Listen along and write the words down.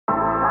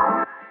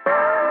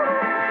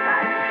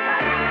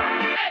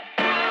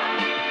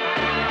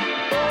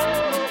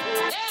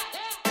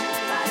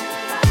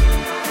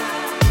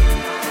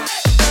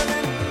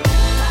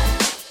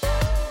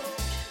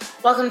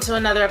Welcome to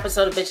another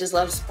episode of Bitches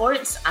Love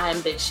Sports. I'm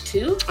Bitch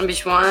 2. I'm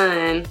Bitch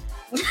 1.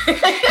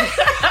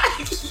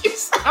 You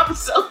sound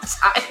so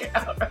tired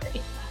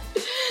already.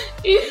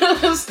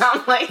 You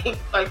sound like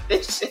fuck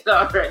this shit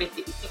already.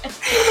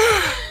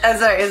 I'm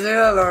sorry, it's been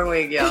a long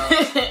week, y'all.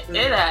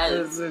 It has.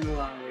 It's been a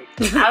long week.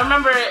 I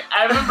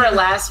remember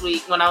last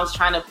week when I was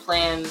trying to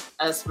plan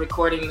us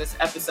recording this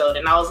episode,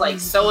 and I was like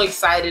so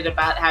excited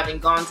about having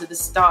gone to the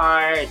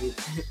Star and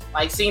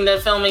like seeing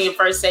the filming at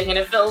first second.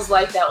 It feels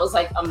like that was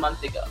like a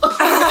month ago.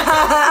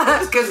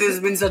 Because it's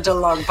been such a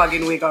long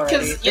fucking week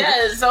already.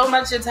 Yeah, so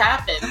much has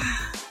happened.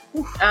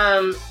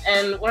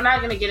 And we're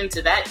not gonna get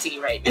into that tea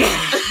right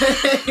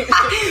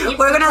now.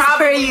 We're gonna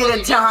spare you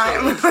the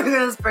time. We're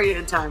gonna spare you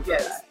the time for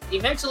that.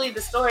 Eventually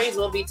the stories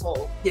will be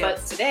told.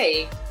 Yes. But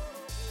today,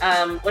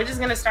 we're just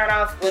gonna start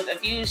off with a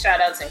few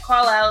shout outs and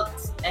call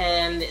outs,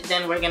 and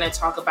then we're gonna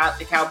talk about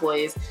the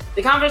Cowboys.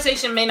 The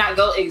conversation may not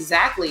go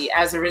exactly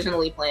as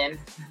originally planned,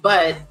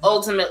 but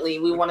ultimately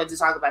we wanted to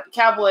talk about the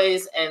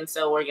Cowboys, and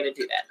so we're gonna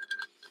do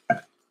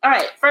that. All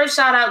right, first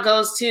shout out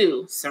goes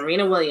to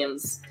Serena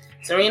Williams.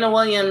 Serena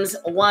Williams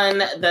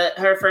won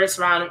her first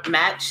round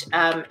match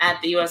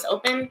at the U.S.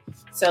 Open,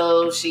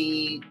 so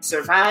she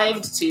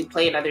survived to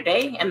play another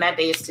day, and that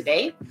day is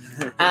today.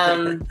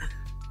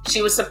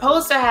 She was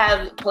supposed to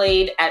have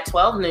played at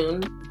 12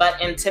 noon,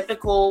 but in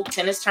typical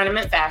tennis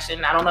tournament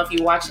fashion, I don't know if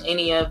you watch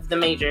any of the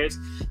majors,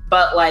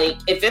 but like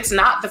if it's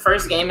not the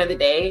first game of the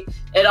day,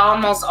 it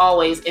almost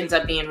always ends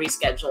up being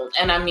rescheduled,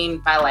 and I mean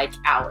by like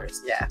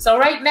hours. Yeah. So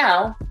right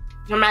now,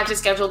 her match is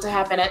scheduled to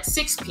happen at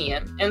 6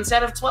 p.m.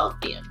 instead of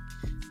 12 p.m.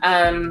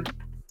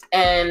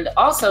 And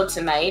also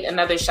tonight,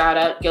 another shout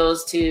out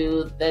goes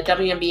to the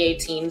WNBA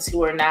teams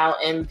who are now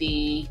in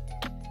the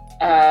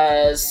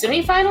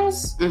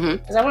semifinals.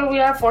 Mm-hmm. Is that where we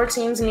are? 4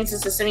 teams means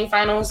it's the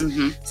semifinals.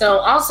 Mm-hmm. So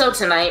also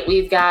tonight,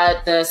 we've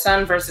got the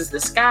Sun versus the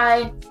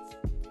Sky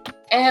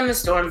and the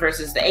Storm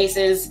versus the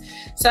Aces.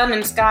 Sun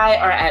and Sky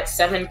are at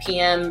 7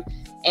 p.m.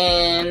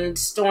 and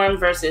Storm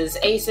versus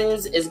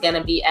Aces is going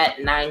to be at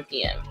 9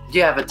 p.m. Do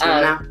you have a team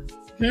now?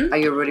 Are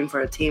you rooting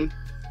for a team?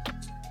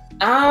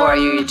 Or are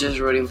you just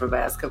rooting for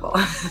basketball?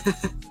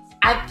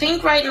 I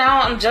think right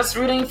now I'm just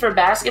rooting for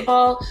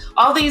basketball.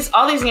 All these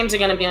games are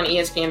going to be on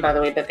ESPN, by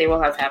the way, but they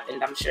will have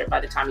happened, I'm sure,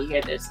 by the time you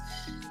hear this.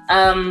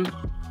 I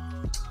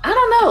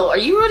don't know. Are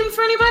you rooting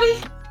for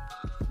anybody?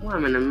 Well,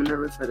 I'm going to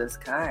root for the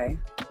Sky.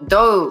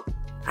 Though,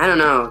 I don't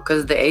know,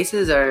 because the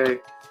Aces are,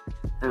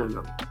 I don't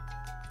know.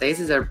 The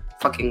Aces are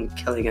fucking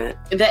killing it.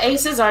 The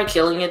Aces are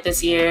killing it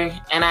this year,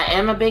 and I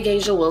am a big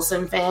A'ja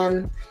Wilson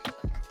fan.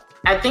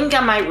 I think I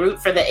might root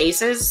for the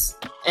Aces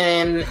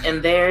in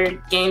their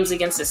games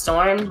against the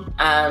Storm,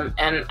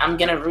 and I'm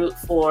going to root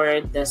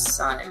for the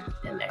Sun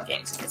in their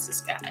games against the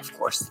Sky. Of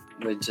course,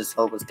 we just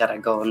always got to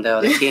go on the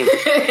other team.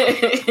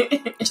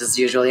 Just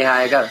usually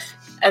how it goes.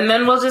 And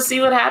then we'll just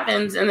see what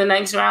happens in the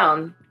next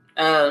round.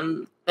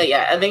 But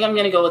yeah, I think I'm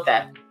going to go with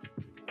that.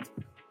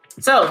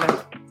 So,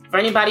 for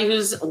anybody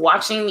who's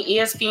watching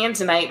ESPN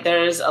tonight,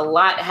 there's a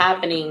lot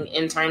happening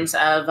in terms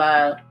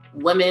of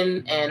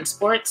women and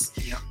sports.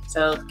 Yeah.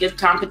 So good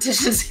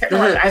competitions here.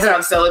 I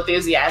sound so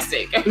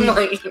enthusiastic. I'm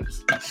like,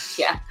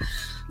 yeah.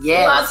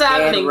 Yeah. Lots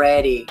happening. Get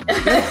ready.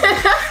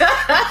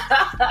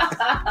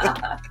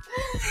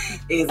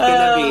 It's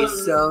gonna be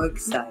so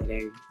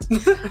exciting.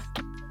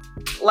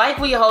 Like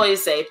we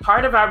always say,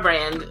 part of our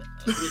brand,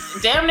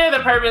 damn near the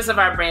purpose of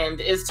our brand,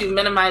 is to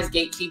minimize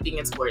gatekeeping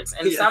in sports.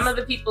 And some of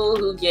the people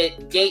who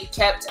get gate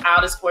kept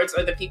out of sports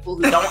are the people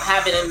who don't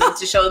have it in them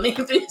to show the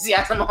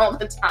enthusiasm all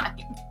the time.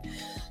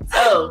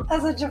 So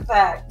that's such a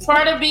fact.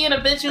 Part of being a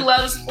bitch who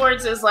loves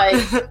sports is like,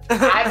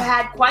 I've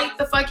had quite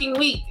the fucking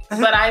week,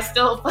 but I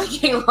still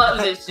fucking love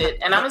this shit.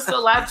 And I'm gonna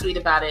still live tweet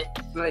about it.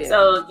 Oh, yeah.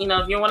 So,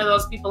 if you're one of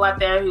those people out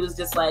there who's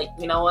just like,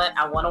 you know what,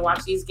 I want to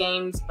watch these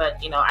games, but,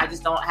 I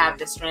just don't have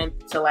the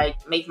strength to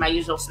like make my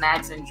usual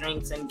snacks and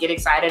drinks and get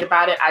excited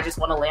about it. I just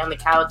want to lay on the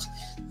couch,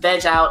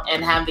 veg out,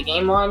 and have the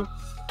game on.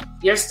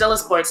 You're still a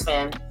sports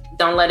fan.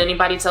 Don't let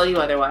anybody tell you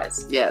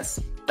otherwise. Yes.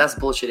 That's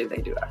bullshit if they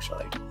do,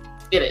 actually.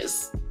 It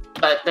is.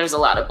 But there's a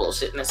lot of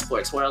bullshit in the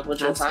sports world,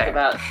 which we'll talk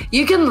about.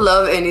 You can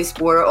love any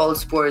sport or all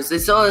sports.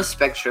 It's all a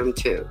spectrum,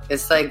 too.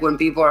 It's like when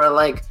people are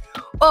like,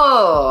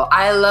 oh,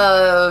 I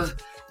love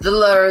The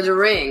Lord of the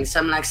Rings.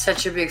 I'm like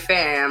such a big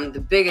fan. I'm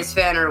the biggest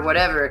fan or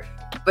whatever.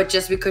 But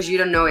just because you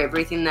don't know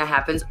everything that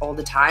happens all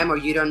the time or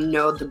you don't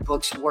know the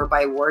books word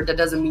by word, that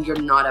doesn't mean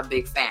you're not a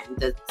big fan.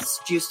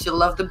 You still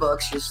love the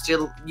books. You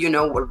still,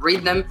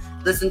 read them,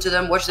 listen to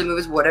them, watch the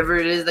movies, whatever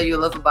it is that you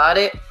love about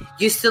it.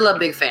 You're still a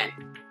big fan.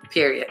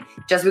 Period.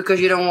 Just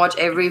because you don't watch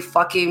every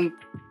fucking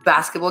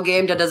basketball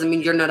game, that doesn't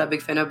mean you're not a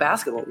big fan of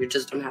basketball. You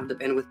just don't have the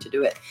bandwidth to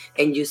do it.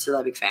 And you're still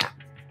a big fan.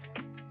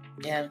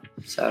 Yeah.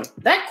 So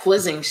that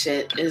quizzing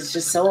shit is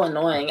just so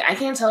annoying. I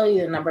can't tell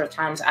you the number of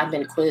times I've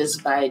been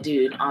quizzed by a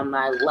dude on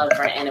my love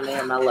for anime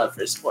and my love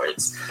for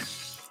sports.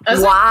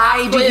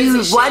 Why do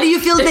you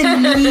feel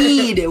the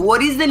need?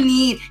 What is the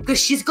need? Because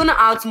she's gonna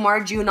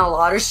outsmart you in a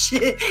lot of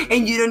shit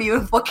and you don't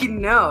even fucking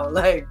know.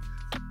 Like,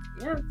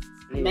 yeah.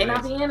 May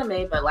not be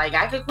anime, but like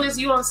I could quiz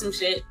you on some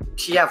shit.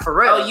 Yeah, for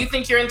real. Oh, you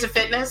think you're into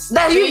fitness?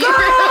 There you go.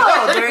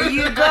 There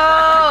you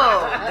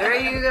go. There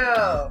you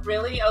go.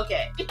 Really?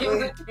 Okay.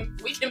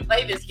 We can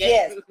play this game.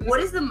 Yes.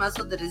 What is the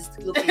muscle that is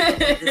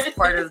located in this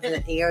part of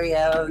the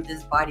area of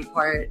this body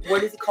part?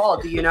 What is it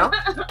called? Do you know?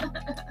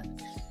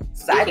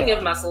 Speaking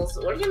of muscles,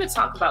 we're going to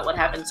talk about what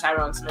happened to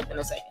Tyron Smith in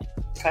a second.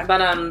 Okay.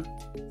 But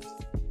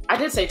I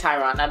did say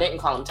Tyron. I didn't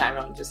call him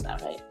Tyrone just now,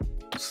 right?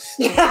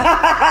 Y'all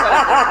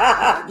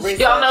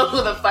know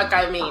who the fuck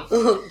I mean.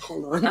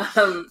 Hold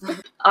on.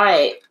 All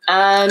right.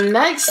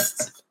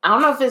 Next, I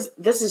don't know if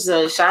this is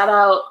a shout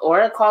out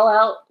or a call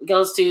out.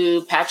 Goes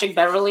to Patrick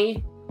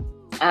Beverley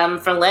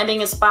for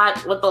landing a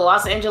spot with the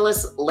Los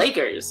Angeles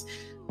Lakers.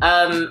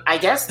 I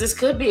guess this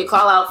could be a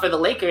call out for the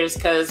Lakers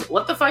because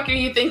what the fuck are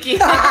you thinking?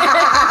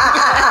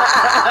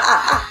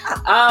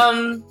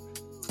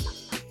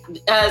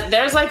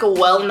 There's like a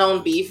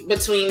well-known beef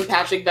between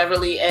Patrick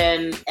Beverley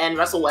and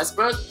Russell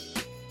Westbrook.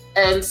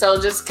 And so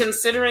just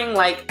considering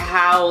like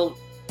how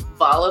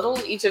volatile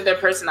each of their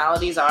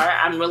personalities are,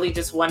 I'm really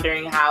just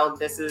wondering how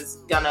this is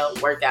gonna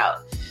work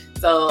out.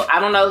 So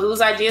I don't know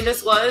whose idea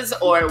this was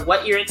or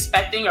what you're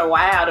expecting or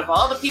why out of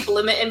all the people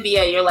in the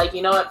NBA, you're like,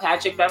 you know what,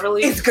 Patrick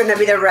Beverley? It's gonna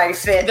be the right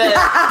fit. The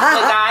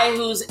guy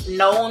who's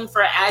known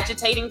for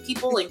agitating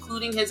people,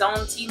 including his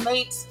own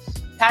teammates.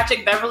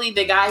 Patrick Beverley,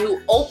 the guy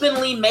who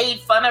openly made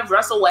fun of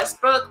Russell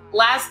Westbrook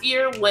last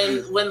year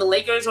when the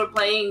Lakers were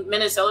playing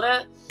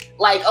Minnesota.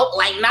 Like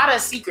not a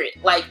secret,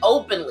 like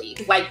openly,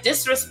 like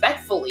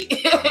disrespectfully.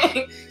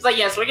 It's like,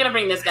 yes, we're going to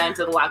bring this guy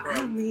into the locker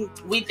room.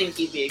 We think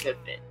he'd be a good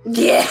fit.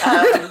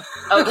 Yeah.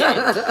 Okay.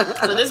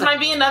 So this might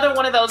be another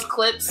one of those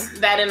clips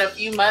that in a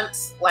few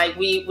months, like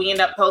we end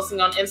up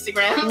posting on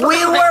Instagram.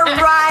 We were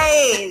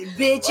right.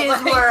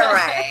 Bitches were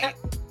right.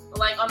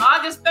 Like on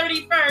August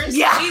 31st,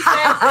 yeah. we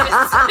said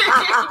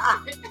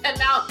this. And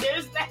now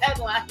here's the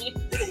headline.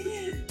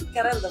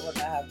 Gotta love when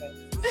that happens.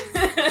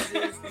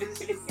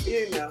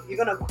 You know, you're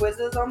gonna quiz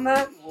us on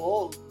that?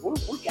 Whoa,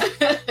 we got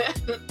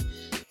that.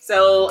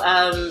 So,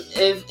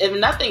 if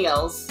nothing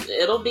else,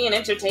 it'll be an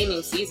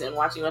entertaining season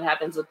watching what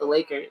happens with the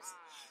Lakers.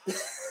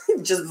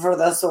 Just for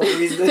that sole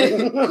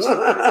reason.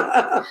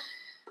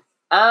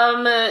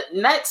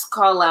 Next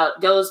call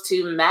out goes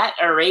to Matt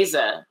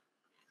Araiza.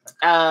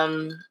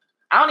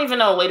 I don't even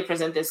know a way to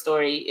present this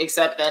story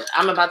except that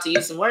I'm about to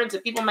use some words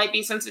that people might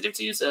be sensitive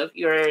to. So if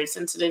you're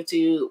sensitive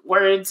to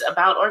words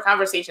about or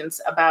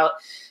conversations about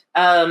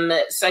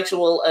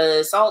sexual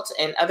assault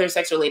and other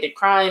sex-related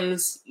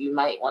crimes, you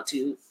might want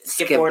to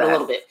skip forward a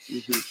little bit.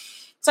 Mm-hmm.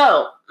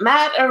 So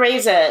Matt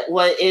Araiza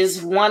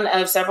is one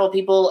of several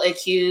people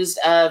accused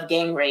of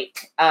gang rape.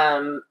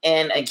 An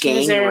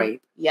accuser, gang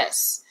rape?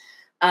 Yes.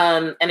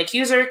 An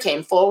accuser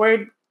came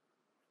forward.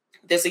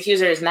 This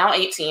accuser is now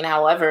 18.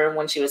 However,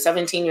 when she was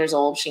 17 years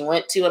old, she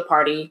went to a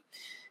party,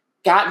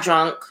 got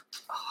drunk,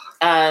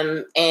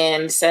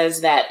 and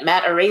says that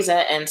Matt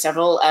Araiza and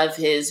several of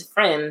his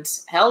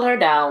friends held her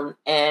down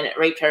and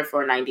raped her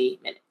for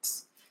 90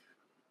 minutes.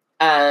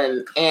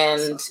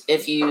 And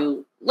if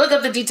you look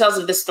up the details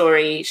of this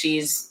story,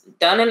 she's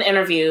done an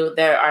interview.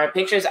 There are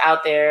pictures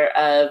out there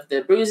of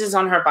the bruises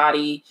on her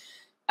body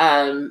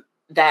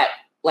that,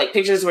 like,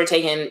 pictures were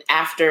taken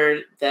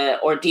after the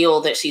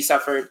ordeal that she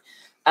suffered.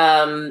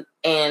 And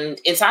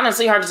it's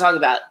honestly hard to talk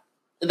about.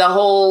 The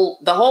whole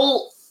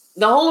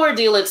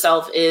ordeal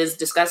itself is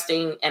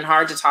disgusting and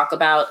hard to talk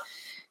about.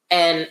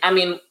 And I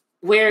mean,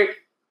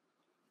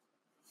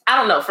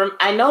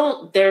 I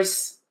know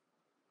there's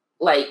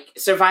like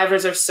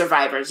survivors of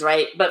survivors,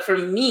 right? But for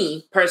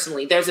me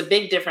personally, there's a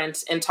big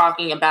difference in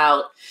talking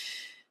about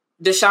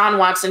Deshaun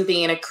Watson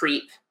being a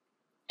creep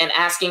and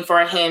asking for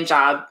a hand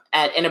job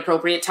at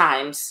inappropriate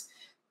times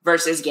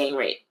versus gang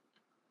rape.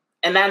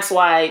 And that's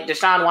why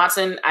Deshaun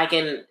Watson, I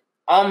can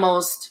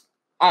almost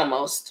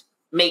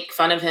make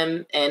fun of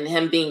him and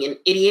him being an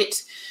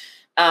idiot.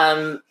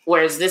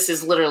 Whereas this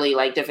is literally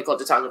like difficult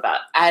to talk about.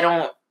 I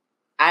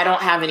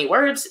don't have any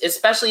words,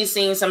 especially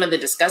seeing some of the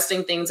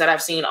disgusting things that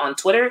I've seen on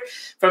Twitter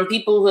from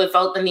people who have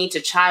felt the need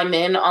to chime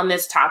in on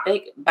this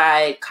topic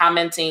by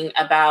commenting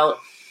about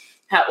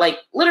how, like,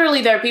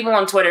 literally there are people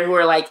on Twitter who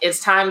are like, it's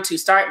time to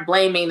start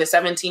blaming the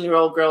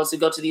 17-year-old girls who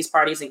go to these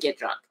parties and get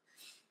drunk.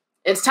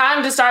 It's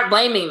time to start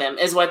blaming them,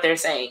 is what they're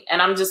saying.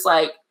 And I'm just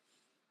like,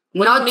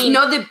 not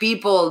the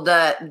people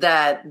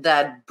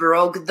that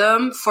broke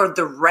them for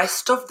the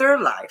rest of their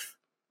life.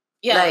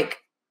 Yeah. Like,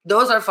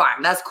 those are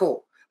fine. That's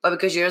cool. But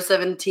because you're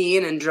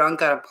 17 and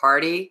drunk at a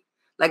party,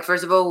 like,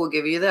 first of all, we'll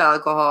give you the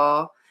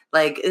alcohol.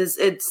 Like, it's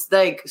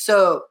like,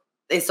 so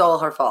it's all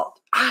her fault.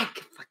 I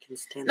can fucking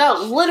stand that.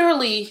 No,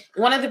 literally,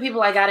 one of the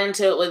people I got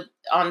into it with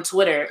on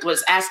Twitter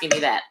was asking me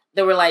that.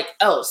 They were like,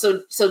 oh,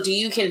 so do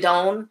you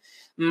condone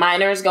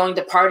minors going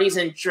to parties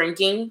and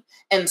drinking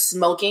and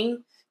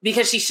smoking?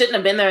 Because she shouldn't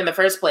have been there in the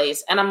first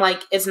place. And I'm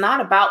like, it's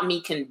not about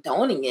me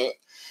condoning it.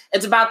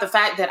 It's about the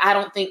fact that I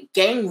don't think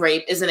gang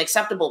rape is an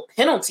acceptable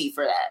penalty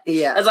for that.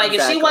 Yeah, it's like,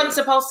 exactly. If she wasn't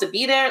supposed to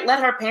be there,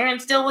 let her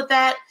parents deal with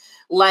that.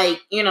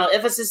 Like, you know,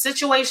 if it's a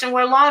situation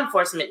where law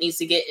enforcement needs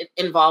to get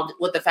involved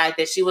with the fact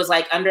that she was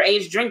like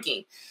underage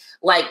drinking,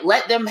 like,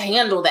 let them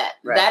handle that.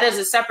 Right. That is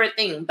a separate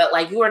thing. But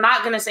like, you are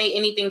not going to say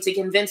anything to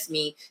convince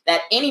me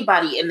that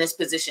anybody in this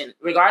position,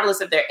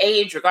 regardless of their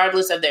age,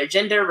 regardless of their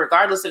gender,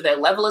 regardless of their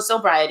level of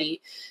sobriety,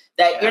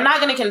 that you're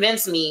not going to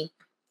convince me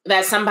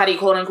that somebody,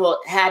 quote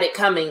unquote, had it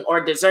coming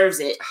or deserves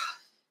it.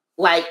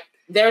 Like,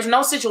 there's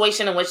no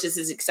situation in which this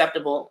is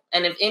acceptable.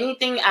 And if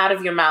anything out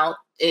of your mouth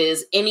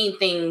is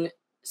anything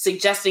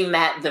suggesting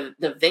that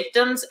the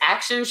victim's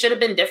action should have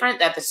been different,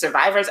 that the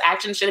survivor's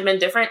action should have been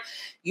different,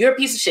 you're a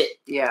piece of shit.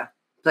 Yeah,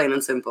 plain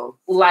and simple.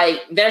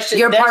 Like,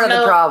 you're part of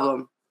the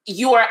problem.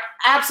 You are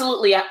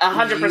absolutely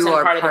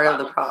 100% part of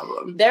the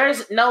problem.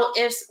 There's no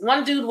ifs.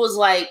 One dude was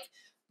like,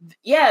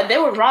 yeah, they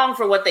were wrong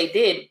for what they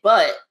did,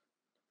 but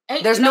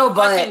there's no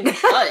but.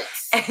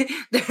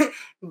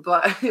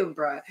 But,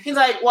 bruh. He's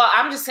like, well,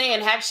 I'm just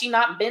saying, had she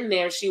not been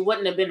there, she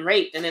wouldn't have been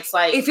raped. And it's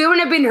like, if it wouldn't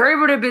have been her, it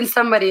would have been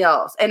somebody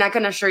else. And I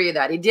can assure you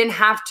that it didn't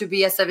have to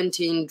be a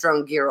 17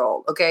 drunk year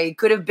old. Okay. It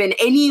could have been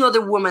any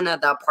other woman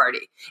at that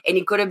party, and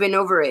it could have been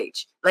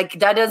overage. Like,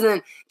 that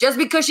doesn't, just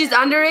because she's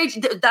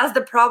underage, that's the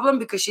problem,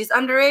 because she's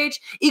underage.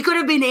 It could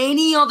have been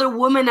any other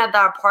woman at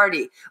that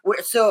party.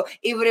 So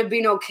it would have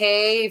been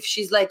okay if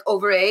she's like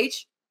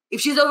overage. If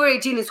she's over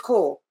 18, it's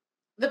cool.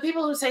 The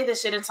people who say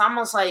this shit, it's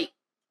almost like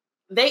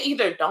they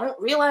either don't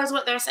realize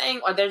what they're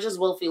saying or they're just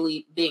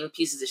willfully being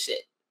pieces of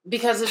shit.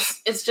 Because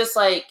it's just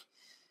like,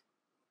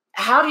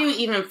 how do you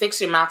even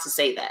fix your mouth to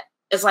say that?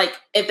 It's like,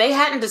 if they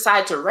hadn't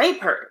decided to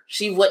rape her,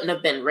 she wouldn't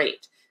have been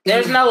raped.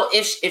 There's no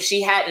if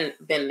she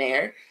hadn't been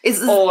there.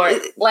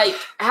 Like,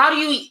 how do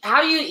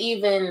you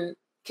even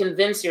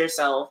convince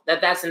yourself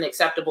that that's an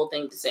acceptable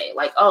thing to say?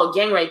 Like, oh,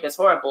 gang rape is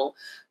horrible,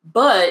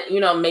 but,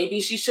 you know,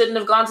 maybe she shouldn't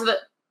have gone to the...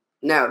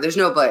 No, there's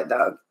no but,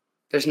 dog.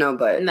 There's no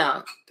but.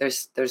 No.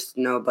 There's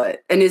no but.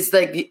 And it's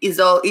like,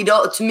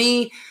 to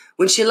me,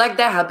 when shit like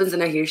that happens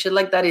and I hear shit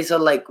like that, it's all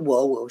like,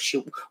 whoa,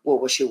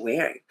 what was she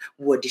wearing?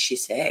 What did she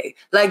say?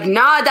 Like,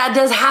 nah, that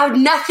does have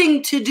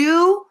nothing to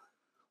do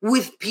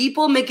with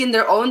people making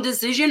their own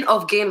decision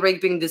of gang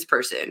raping this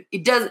person.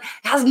 It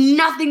has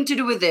nothing to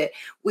do with it.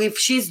 If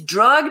she's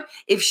drugged,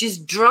 if she's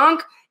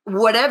drunk,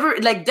 whatever,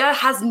 like, that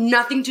has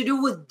nothing to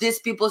do with these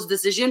people's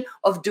decision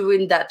of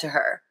doing that to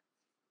her.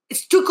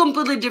 It's two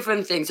completely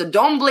different things. So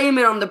don't blame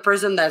it on the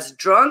person that's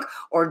drunk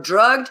or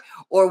drugged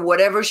or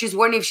whatever she's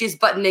wearing if she's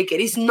butt naked.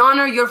 It's none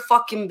of your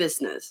fucking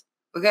business.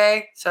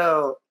 Okay?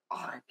 So, I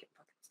can't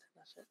fucking stand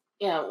that shit.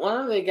 Yeah, one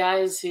of the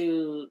guys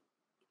who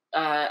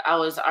I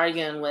was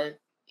arguing with,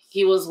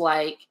 he was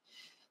like,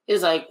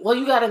 well,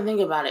 you got to think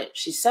about it.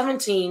 She's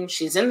 17.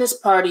 She's in this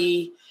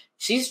party.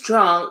 She's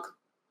drunk.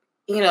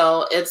 You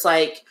know, it's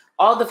like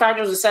all the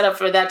factors are set up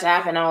for that to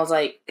happen. I was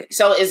like,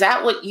 so is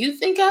that what you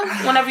think of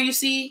whenever you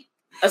see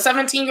a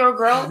 17-year-old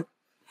girl?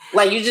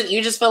 Like,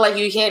 you just feel like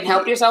you can't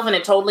help yourself and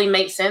it totally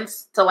makes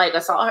sense to, like,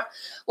 assault her?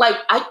 Like,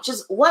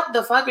 what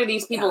the fuck are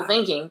these people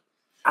thinking?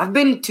 I've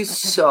been to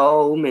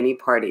so many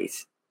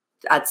parties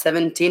at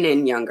 17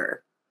 and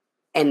younger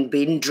and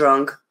being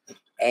drunk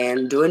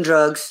and doing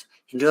drugs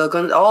and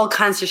doing all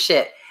kinds of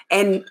shit.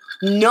 And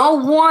no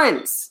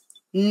one's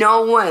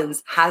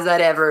has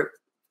that ever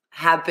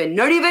happened.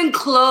 Not even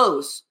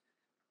close.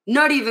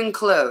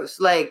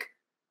 Like,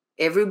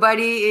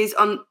 everybody is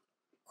on,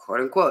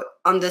 quote unquote,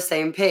 on the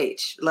same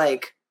page.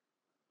 Like,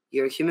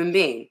 you're a human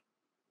being.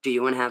 Do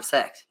you want to have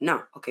sex?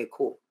 No. Okay,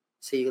 cool.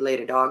 See you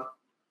later, dog.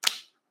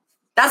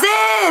 That's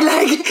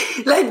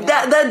it. Like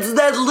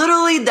that's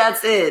literally,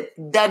 that's it.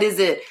 That is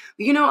it.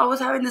 You know, I was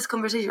having this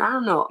conversation. I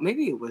don't know.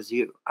 Maybe it was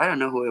you. I don't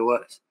know who it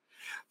was.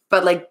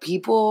 But like,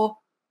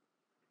 people,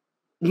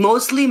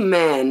 mostly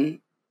men,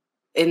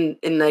 in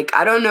like,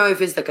 I don't know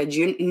if it's like a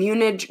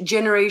new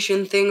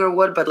generation thing or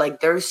what, but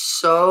like, they're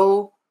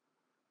so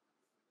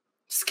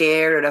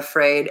scared and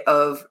afraid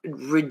of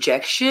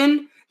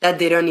rejection that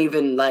they don't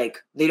even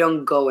they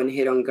don't go and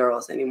hit on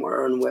girls anymore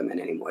or on women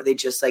anymore. They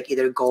just like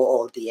either go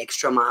all the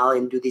extra mile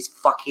and do these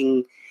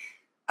fucking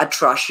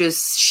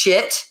atrocious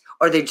shit,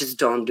 or they just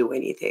don't do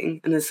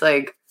anything. And it's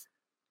like,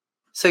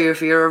 so your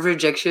fear of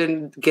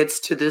rejection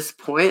gets to this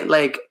point.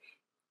 Like,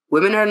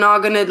 women are not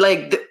gonna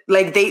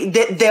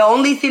the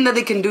only thing that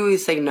they can do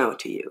is say no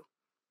to you.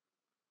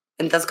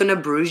 And that's gonna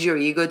bruise your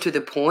ego to the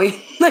point,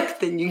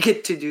 like, then you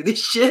get to do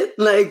this shit.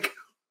 Like,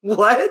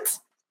 what?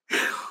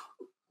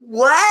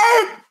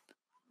 What?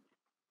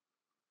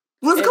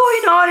 What's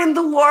going on in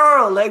the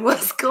world? Like,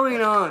 what's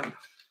going on?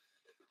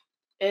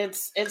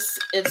 It's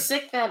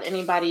sick that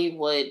anybody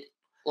would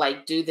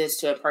like do this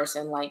to a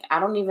person. Like, I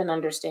don't even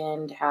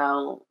understand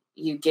how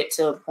you get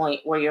to a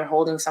point where you're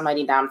holding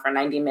somebody down for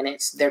 90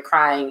 minutes. They're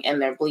crying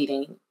and they're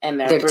bleeding and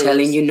they're bruised.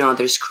 Telling you no,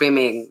 they're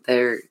screaming.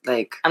 They're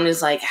like, I'm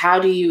just like, how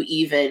do you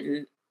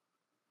even?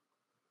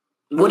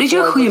 What is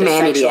your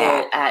humanity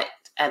at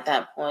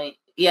that point?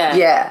 Yeah.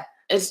 Yeah.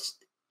 It's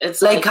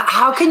like,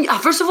 how can,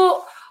 first of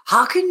all,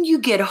 how can you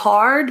get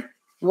hard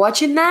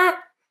watching that?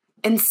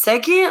 And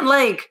second,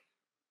 like,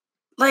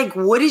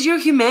 what is your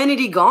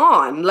humanity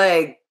gone?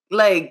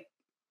 Like,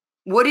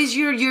 what is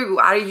your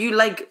are you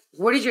like,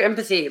 what is your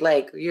empathy?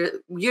 Like,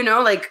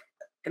 like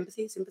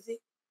empathy, sympathy?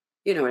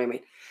 You know what I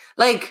mean?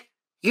 Like,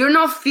 you're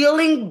not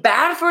feeling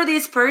bad for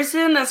this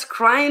person that's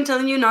crying,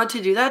 telling you not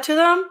to do that to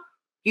them?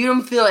 You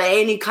don't feel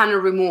any kind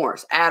of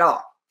remorse at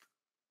all?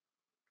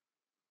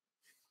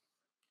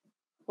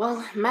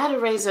 Well, Matt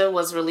Araiza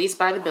was released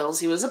by the Bills.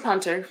 He was a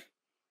punter.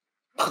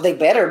 Oh, they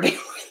better be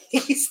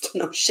released.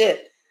 No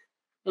shit.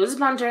 He was a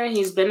punter.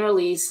 He's been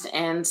released.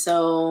 And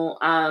so,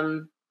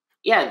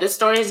 this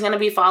story is going to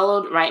be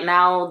followed. Right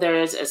now,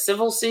 there's a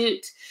civil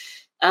suit.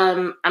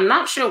 I'm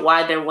not sure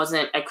why there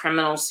wasn't a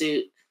criminal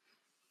suit.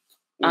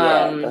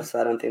 I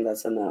don't think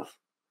that's enough.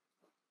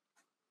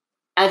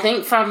 I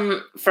think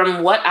from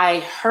what I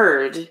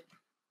heard,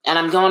 and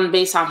I'm going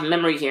based off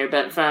memory here,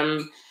 but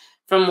from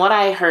what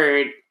I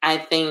heard, I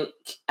think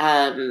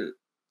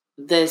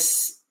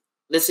this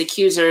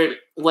accuser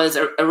was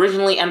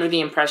originally under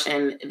the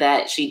impression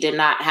that she did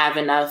not have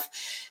enough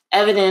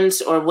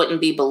evidence or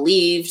wouldn't be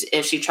believed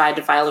if she tried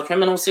to file a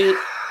criminal suit.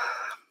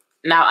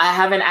 Now, I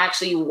haven't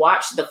actually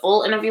watched the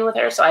full interview with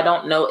her, so I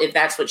don't know if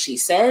that's what she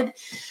said.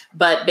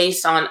 But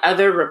based on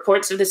other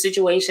reports of the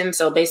situation,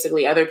 so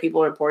basically other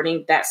people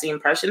reporting, that's the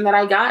impression that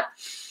I got.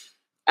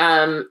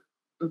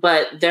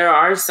 But there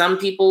are some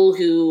people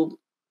who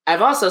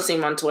I've also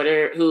seen on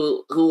Twitter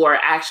who are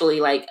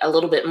actually like a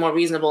little bit more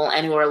reasonable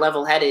and who are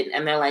level-headed.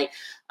 And they're like,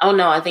 oh,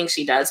 no, I think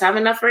she does have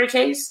enough for a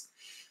case.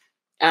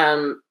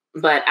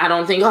 But I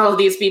don't think all of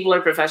these people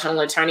are professional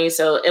attorneys.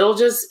 So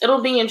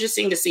it'll be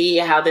interesting to see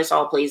how this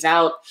all plays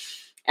out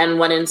and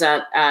what ends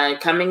up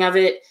coming of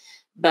it.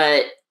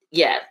 But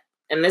yeah,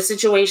 in this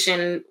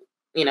situation,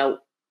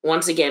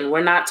 once again,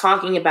 we're not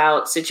talking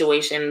about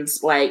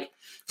situations like,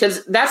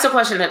 because that's a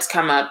question that's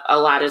come up a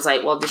lot, is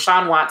like, well,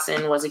 Deshaun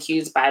Watson was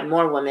accused by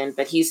more women,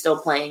 but he's still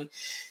playing.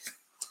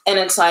 And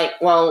it's like,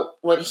 well,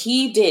 what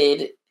he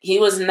did, he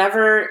was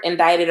never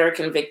indicted or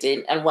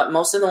convicted. And what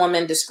most of the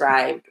women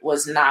described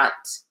was not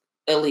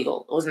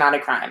illegal. It was not a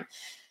crime.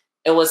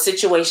 It was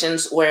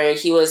situations where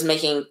he was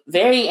making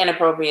very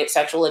inappropriate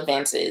sexual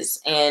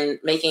advances and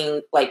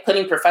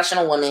putting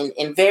professional women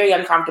in very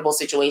uncomfortable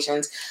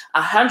situations,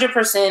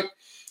 100%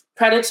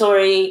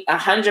 predatory,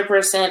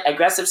 100%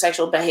 aggressive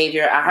sexual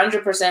behavior,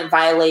 100%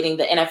 violating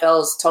the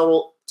NFL's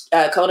total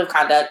code of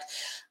conduct,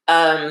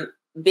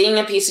 being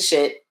a piece of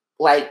shit.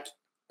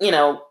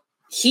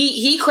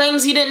 He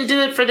claims he didn't do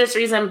it for this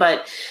reason,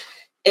 but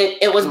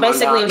it was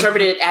basically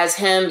interpreted as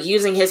him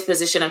using his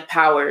position of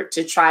power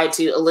to try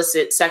to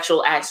elicit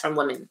sexual acts from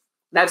women.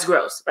 That's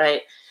gross,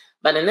 right?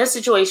 But in this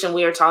situation,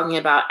 we are talking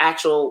about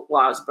actual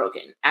laws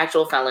broken,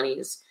 actual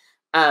felonies.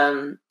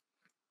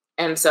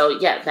 And so,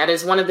 yeah, that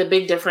is one of the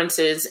big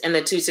differences in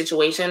the two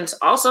situations.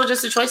 Also,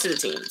 just the choice of the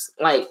teams.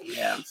 But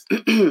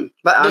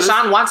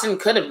Deshaun Watson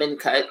could have been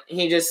cut.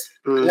 He just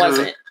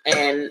wasn't.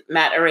 And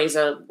Matt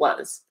Araiza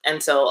was.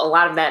 And so a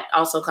lot of that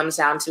also comes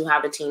down to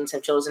how the teams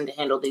have chosen to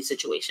handle these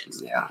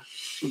situations. Yeah.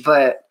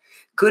 But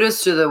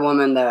kudos to the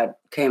woman that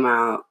came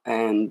out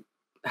and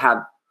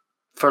had,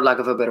 for lack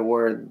of a better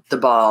word, the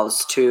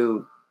balls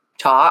to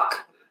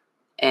talk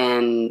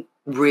and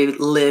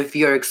relive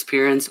your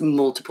experience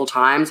multiple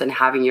times and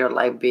having your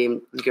life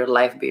being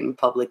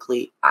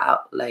publicly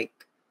out like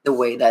the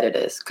way that it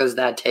is, because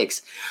that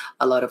takes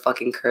a lot of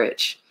fucking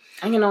courage.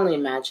 I can only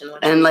imagine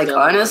what. And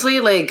honestly,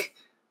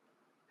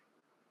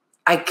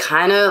 I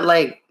kind of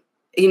I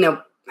don't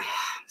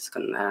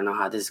know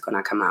how this is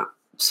gonna come out.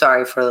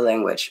 Sorry for the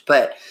language,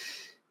 but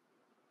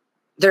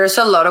there's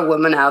a lot of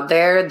women out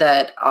there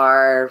that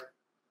are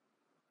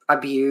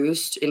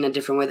abused in a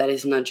different way that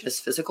is not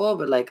just physical,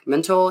 but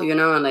mental,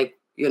 and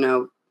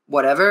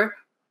whatever,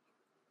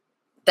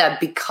 that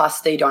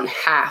because they don't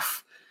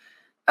have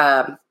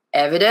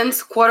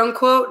evidence, quote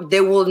unquote,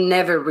 they will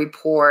never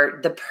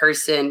report the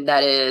person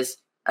that is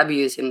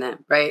abusing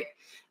them, right?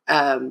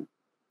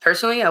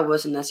 Personally, I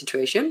was in that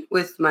situation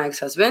with my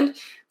ex-husband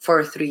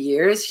for 3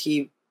 years.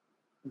 He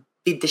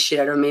beat the shit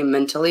out of me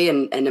mentally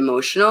and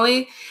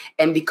emotionally.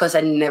 And because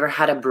I never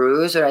had a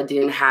bruise or I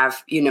didn't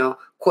have,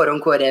 quote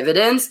unquote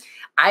evidence,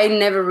 I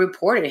never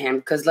reported him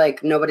because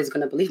nobody's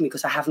going to believe me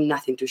because I have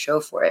nothing to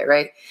show for it.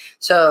 Right.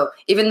 So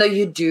even though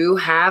you do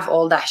have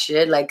all that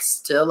shit,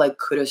 still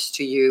kudos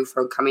to you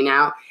for coming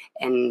out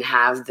and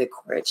have the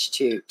courage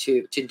to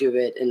do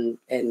it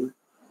and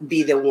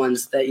be the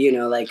ones that,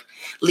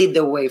 lead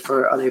the way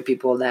for other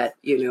people that,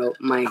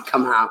 might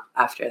come out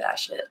after that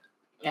shit.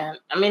 Yeah,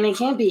 I mean, it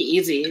can't be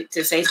easy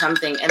to say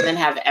something and then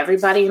have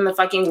everybody in the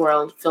fucking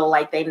world feel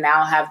like they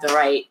now have the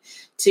right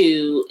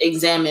to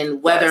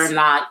examine whether or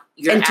not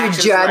your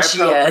actions were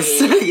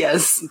appropriate.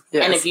 Yes.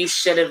 And if you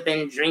should have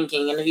been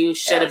drinking and if you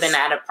should have been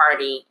at a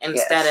party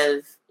instead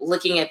of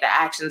looking at the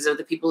actions of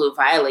the people who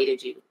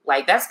violated you.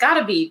 That's got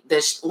to be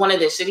one of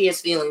the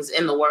shittiest feelings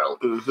in the world.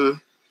 Mm-hmm.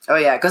 Oh,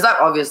 yeah, because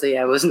obviously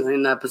I wasn't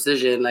in that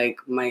position.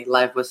 My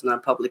life was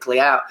not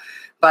publicly out.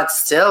 But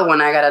still,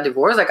 when I got a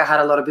divorce, I had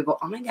a lot of people,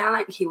 oh, my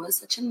God, he was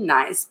such a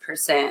nice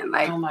person.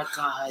 Oh, my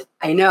God.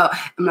 I know.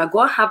 I'm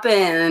what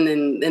happened?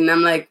 And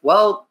I'm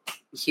well,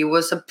 he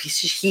is a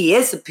piece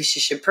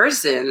of shit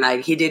person.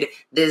 Like, he did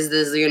this,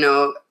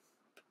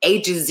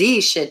 A to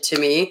Z shit to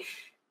me.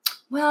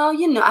 Well,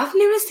 I've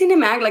never seen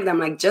him act like that. I'm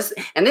like,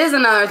 and this is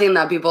another thing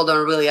that people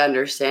don't really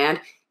understand.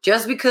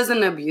 Just because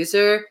an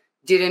abuser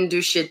didn't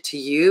do shit to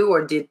you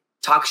or did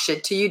talk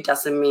shit to you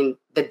doesn't mean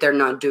that they're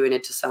not doing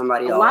it to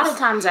somebody else. A lot of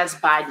times that's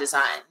by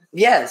design.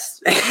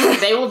 Yes.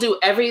 They will do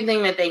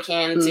everything that they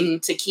can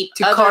to keep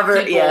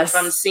other people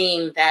from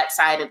seeing that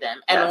side of them.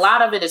 And a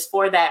lot of it is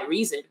for that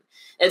reason.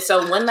 And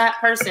so when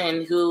that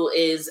person who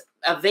is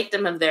a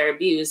victim of their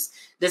abuse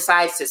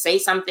decides to say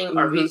something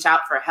or reach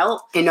out for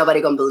help, ain't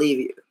nobody gonna believe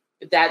you.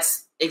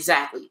 That's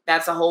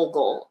a whole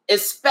goal,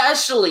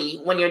 especially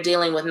when you're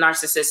dealing with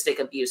narcissistic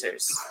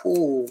abusers.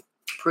 Ooh.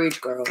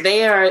 Preach, girl.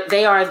 They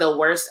are the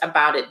worst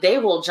about it. They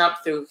will jump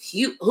through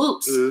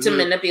hoops to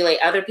manipulate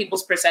other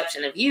people's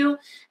perception of you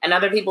and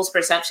other people's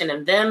perception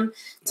of them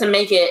to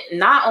make it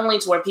not only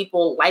to where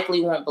people likely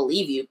won't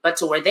believe you, but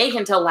to where they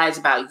can tell lies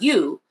about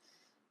you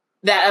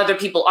that other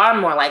people are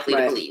more likely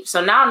to believe.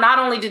 So now not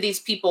only do these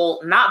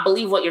people not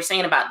believe what you're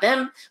saying about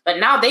them, but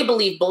now they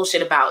believe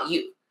bullshit about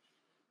you.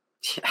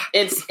 Yeah.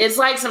 It's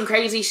like some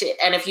crazy shit.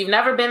 And if you've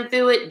never been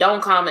through it,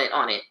 don't comment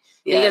on it.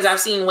 Yes. Because I've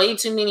seen way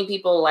too many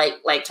people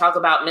like talk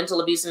about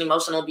mental abuse and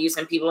emotional abuse,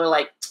 and people are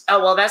like, "Oh,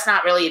 well, that's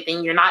not really a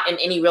thing. You're not in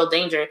any real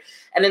danger."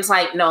 And it's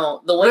like,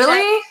 no, the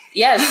way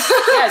yes,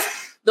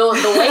 the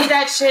way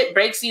that shit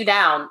breaks you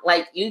down,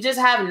 like you just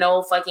have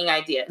no fucking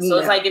idea. So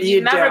it's like if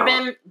you've never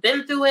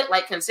been through it,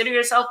 like consider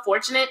yourself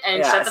fortunate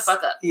and shut the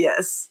fuck up.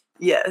 Yes.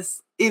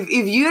 If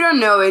you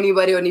don't know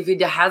anybody, and if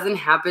it hasn't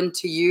happened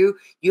to you,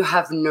 you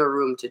have no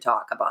room to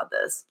talk about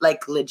this.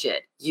 Like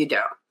legit, you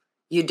don't.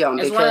 You don't.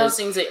 It's one of those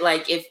things that,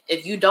 like,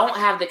 if you don't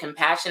have the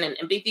compassion and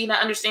empathy to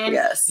understand,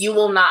 you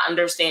will not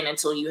understand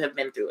until you have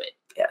been through it.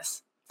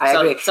 Yes, I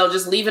agree. So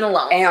just leave it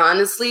alone. And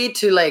honestly,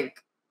 to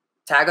like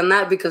tag on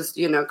that, because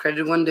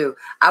credit when due,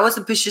 I was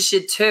a piece of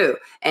shit too,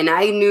 and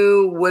I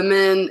knew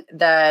women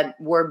that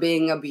were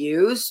being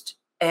abused,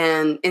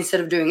 and instead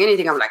of doing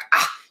anything, I'm like,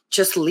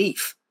 just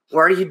leave.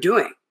 What are you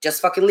doing?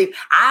 Just fucking leave.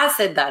 I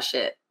said that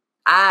shit.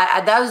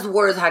 Those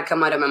words had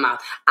come out of my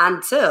mouth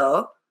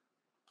until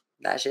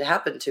that shit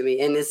happened to me.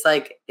 And it's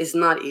like, it's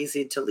not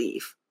easy to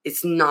leave.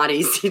 It's not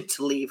easy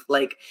to leave.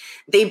 Like,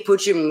 they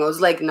put you, most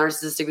like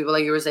narcissistic people,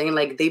 like you were saying,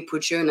 like they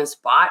put you in a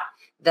spot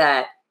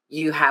that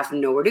you have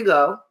nowhere to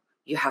go.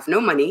 You have no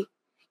money.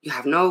 You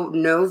have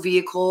no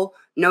vehicle,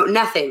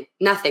 nothing.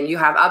 You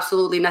have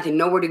absolutely nothing.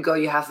 Nowhere to go.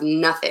 You have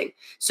nothing.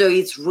 So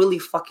it's really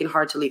fucking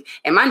hard to leave.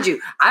 And mind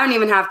you, I don't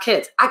even have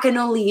kids. I can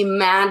only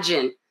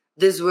imagine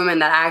these women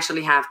that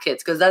actually have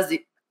kids, because that's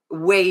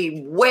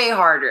way, way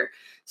harder.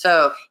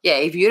 So, yeah,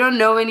 if you don't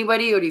know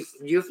anybody or if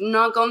you've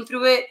not gone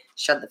through it,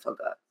 shut the fuck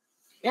up.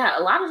 Yeah,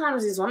 a lot of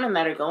times these women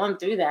that are going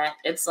through that,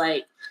 it's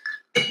like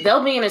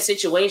they'll be in a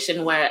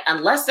situation where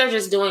unless they're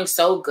just doing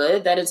so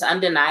good that it's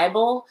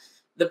undeniable,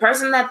 the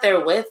person that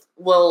they're with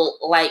will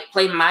like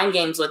play mind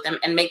games with them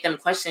and make them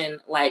question,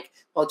 like,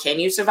 well, can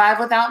you survive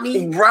without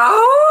me?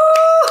 Bro!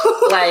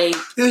 Like,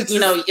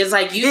 it's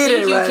like you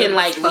think you can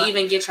like leave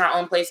and get your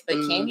own place, but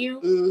can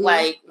you?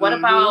 Like, what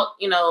about,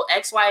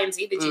 X, Y, and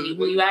Z that you need?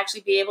 Will you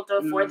actually be able to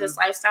afford this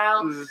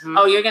lifestyle?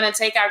 Oh, you're going to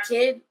take our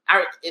kid?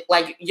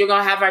 You're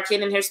going to have our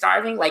kid in here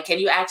starving? Like, can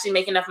you actually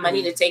make enough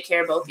money to take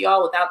care of both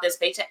y'all without this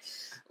paycheck?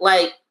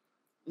 Like,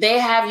 they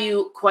have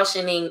you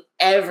questioning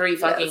every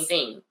fucking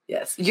thing.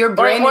 Yes. Your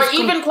brain or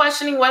even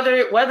questioning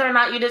whether or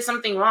not you did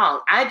something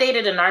wrong. I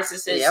dated a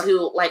narcissist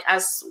who, like, I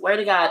swear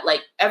to God,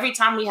 like, every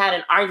time we had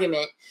an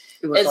argument,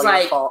 it's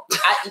like,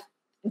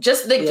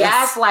 just the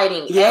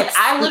gaslighting. Yes. And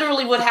I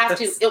literally would have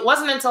to, it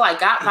wasn't until I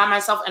got by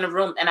myself in a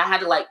room and I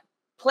had to, like,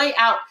 play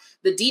out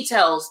the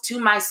details to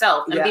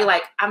myself and be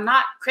like, I'm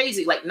not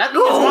crazy. Like, nothing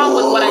is wrong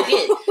with what I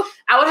did.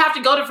 I would have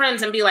to go to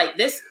friends and be like,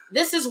 this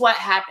is what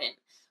happened.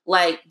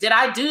 Like, did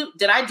I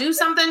do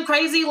something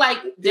crazy? Like,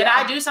 did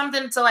I do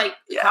something to like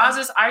cause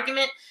this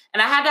argument?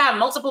 And I had to have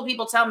multiple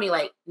people tell me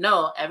like,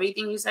 no,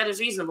 everything you said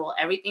is reasonable.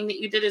 Everything that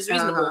you did is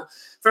reasonable.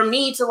 For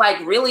me to like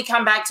really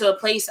come back to a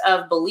place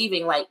of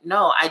believing like,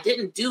 no, I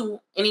didn't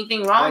do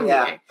anything wrong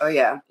here. Oh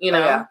yeah.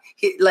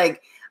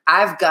 Like,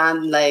 I've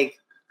gotten like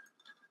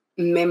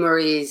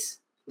memories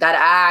that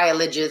I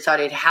legit thought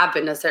it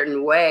happened a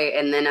certain way.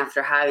 And then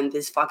after having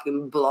this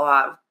fucking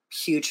blowout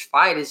huge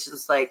fight, it's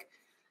just like,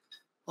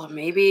 well,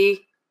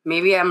 maybe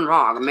I'm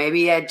wrong.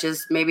 Maybe I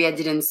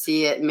didn't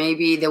see it.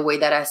 Maybe the way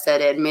that I said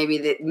it,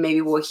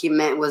 maybe what he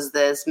meant was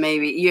this,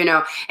 maybe,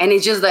 and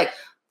it's just like,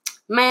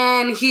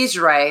 man, he's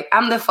right.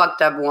 I'm the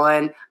fucked up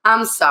one.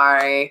 I'm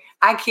sorry.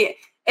 I can't.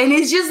 And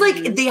it's just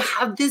like, they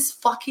have this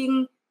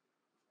fucking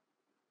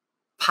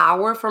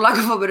power, for lack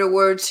of a better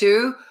word,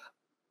 too,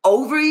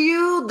 over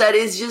you, that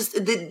is just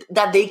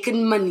that they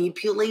can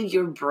manipulate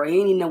your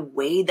brain in a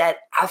way that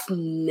I've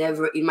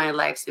never in my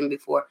life seen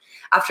before.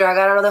 After I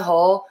got out of the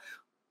hole,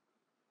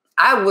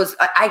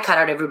 I cut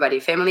out everybody,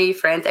 family,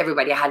 friends,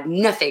 everybody. I had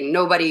nothing,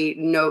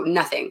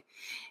 nothing.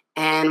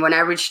 And when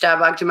I reached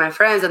out back to my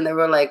friends, and they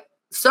were like,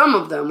 some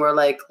of them were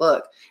like,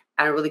 look,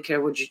 I don't really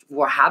care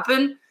what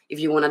happened. If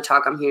you want to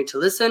talk, I'm here to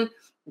listen.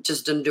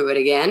 just don't do it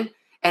again.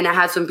 And I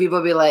had some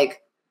people be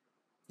like,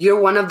 you're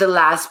one of the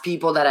last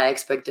people that I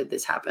expected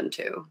this happen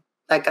to.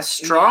 Like, as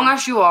strong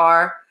as you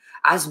are,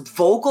 as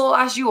vocal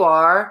as you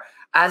are,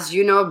 as,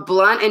 you know,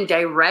 blunt and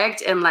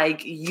direct, and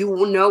like,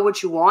 you know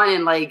what you want,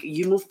 and like,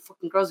 you move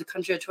fucking across the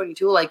country at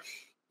 22, like,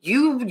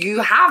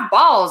 you have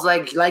balls.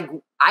 Like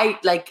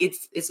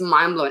it's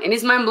mind blowing, and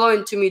it's mind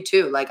blowing to me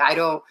too. Like,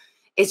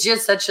 it's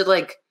just such a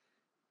like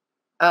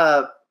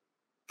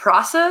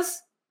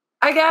process,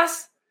 I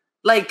guess.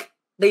 Like,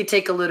 they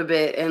take a little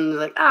bit and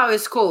like, oh,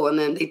 it's cool. And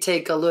then they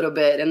take a little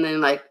bit and then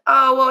like,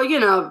 oh, well, you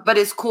know, but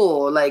it's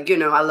cool. Like, you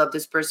know, I love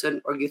this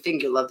person, or you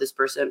think you love this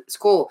person. It's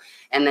cool.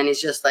 And then it's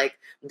just like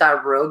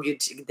that rope,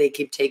 they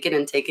keep taking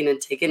and taking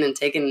and taking and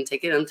taking and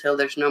taking until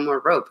there's no more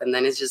rope. And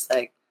then it's just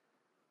like,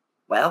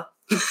 well.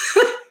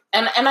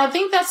 And I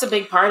think that's a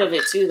big part of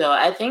it too, though.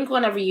 I think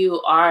whenever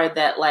you are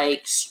that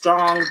like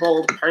strong,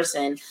 bold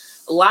person,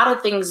 a lot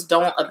of things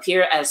don't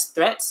appear as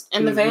threats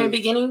in the very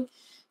beginning.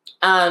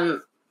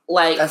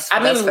 Like, that's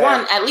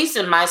one, at least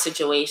in my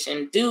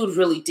situation, dude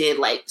really did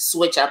like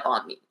switch up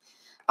on me.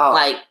 Oh,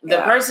 like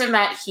the person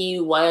that he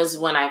was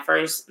when I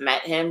first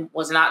met him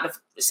was not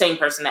the same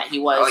person that he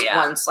was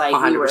once like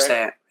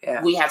 100%.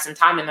 We had some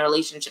time in the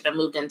relationship and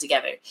moved in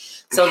together.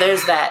 So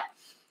there's that.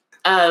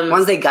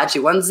 Once they got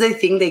you, once they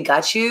think they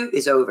got you,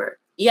 it's over.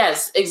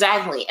 Yes,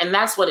 exactly. And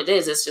that's what it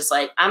is. It's just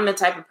like, I'm the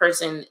type of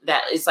person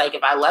that is like,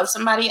 if I love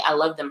somebody, I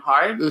love them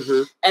hard.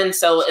 And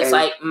so it's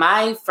like,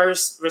 my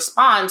first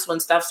response when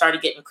stuff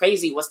started getting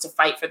crazy was to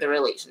fight for the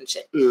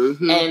relationship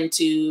and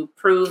to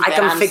prove that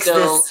I'm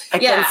still, I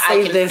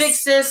can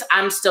fix this.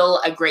 I'm still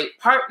a great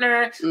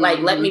partner. Like,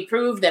 let me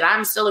prove that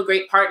I'm still a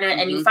great partner.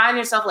 And you find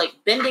yourself like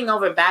bending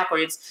over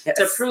backwards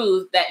to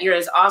prove that you're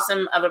as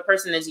awesome of a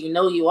person as you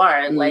know you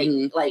are.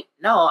 Like,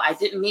 no, I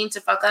didn't mean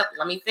to fuck up.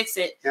 Let me fix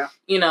it.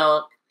 You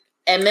know,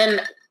 and then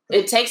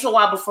it takes a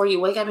while before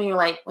you wake up and you're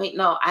like, wait,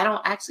 no, I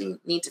don't actually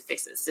need to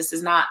fix this. This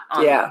is not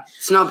on me.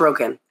 It's not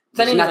broken.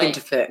 There's anyway, nothing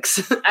to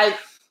fix.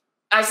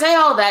 I say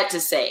all that to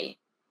say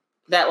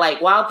that,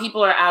 like, while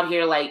people are out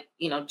here, like,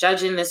 you know,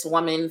 judging this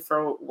woman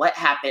for what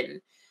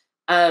happened,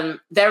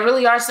 there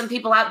really are some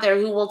people out there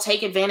who will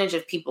take advantage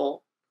of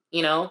people,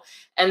 you know?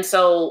 And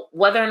so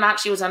whether or not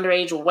she was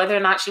underage or whether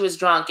or not she was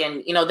drunk,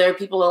 and, you know, there are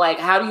people who are like,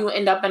 how do you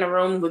end up in a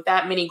room with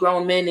that many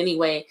grown men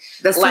anyway?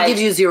 That still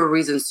gives you zero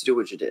reasons to do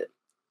what you did.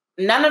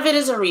 None of it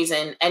is a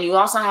reason. And you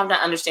also have to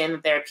understand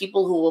that there are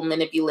people who will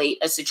manipulate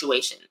a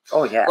situation.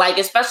 Oh, yeah. Like,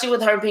 especially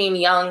with her being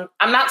young.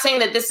 I'm not saying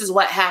that this is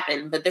what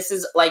happened, but this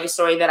is like a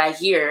story that I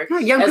hear. Yeah,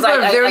 young people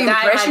are very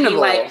impressionable.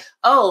 Might be like,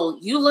 oh,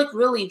 you look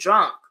really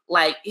drunk.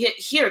 Like,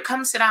 here,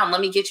 come sit down.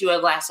 Let me get you a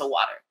glass of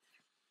water.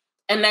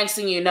 And next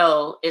thing you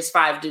know, it's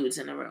 5 dudes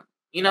in the room.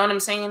 You know what I'm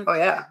saying? Oh,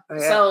 yeah.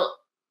 So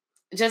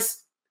just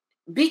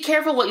be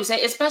careful what you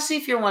say, especially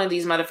if you're one of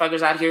these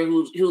motherfuckers out here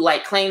who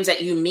like claims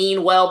that you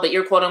mean well, but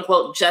you're quote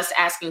unquote just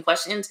asking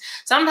questions.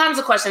 Sometimes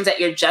the questions that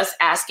you're just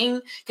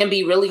asking can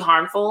be really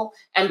harmful,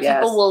 and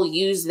people will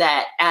use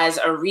that as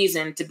a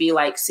reason to be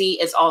like,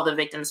 see, it's all the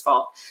victim's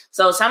fault.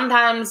 So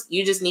sometimes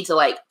you just need to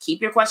like keep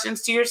your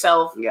questions to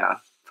yourself. Yeah,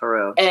 for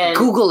real. And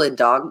Google it,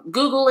 dog.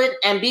 Google it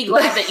and be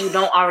glad that you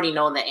don't already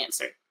know the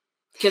answer.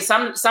 Because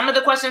some of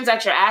the questions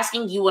that you're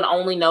asking, you would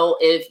only know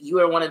if you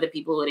are one of the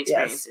people who would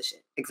experience this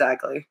shit.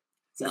 Exactly.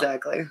 So.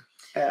 Exactly.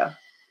 Yeah.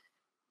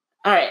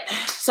 All right.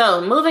 So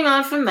moving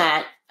on from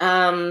that,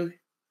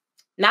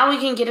 now we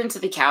can get into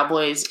the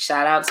Cowboys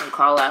shout outs and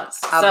call outs.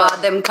 How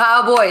about them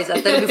Cowboys?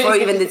 I said before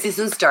even the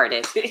season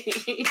started.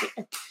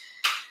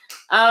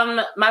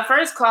 My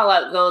first call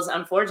out goes,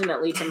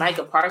 unfortunately, to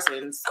Micah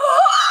Parsons.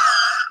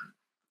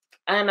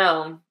 I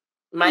know.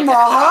 Micah, my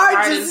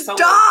heart just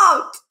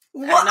stopped.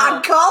 What,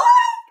 a call out?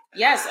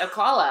 Yes, a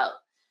call out.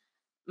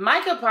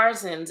 Micah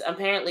Parsons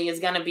apparently is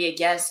going to be a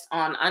guest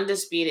on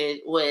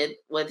Undisputed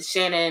with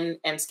Shannon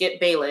and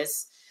Skip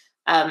Bayless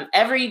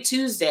every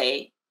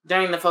Tuesday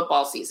during the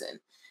football season.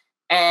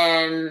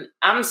 And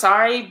I'm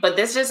sorry, but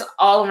this just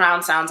all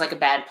around sounds like a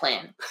bad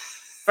plan.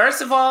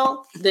 First of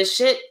all, the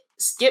shit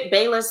Skip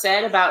Bayless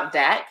said about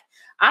Dak,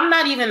 I'm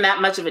not even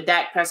that much of a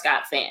Dak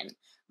Prescott fan,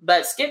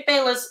 but Skip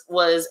Bayless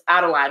was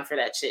out of line for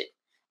that shit.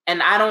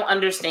 And I don't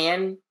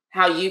understand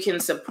how you can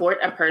support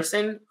a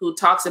person who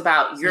talks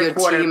about your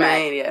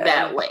quarterback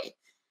that way.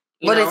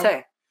 What did he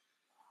say?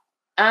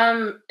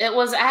 It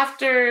was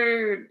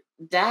after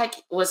Dak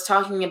was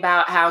talking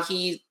about how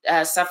he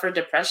suffered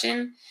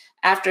depression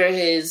after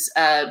his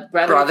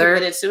brother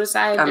committed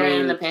suicide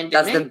during the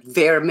pandemic. That's the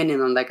bare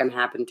minimum that can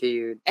happen to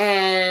you.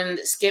 And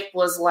Skip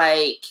was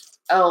like,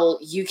 oh,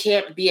 you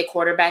can't be a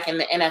quarterback in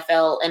the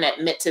NFL and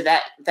admit to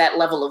that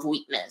level of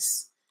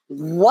weakness.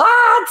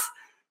 What?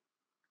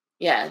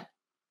 Yeah.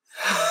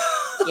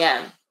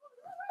 Yeah.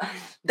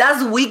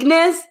 That's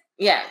weakness?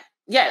 Yeah.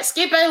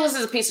 Skip Bayless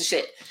is a piece of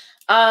shit.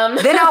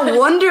 Then I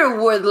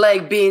wonder what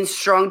like being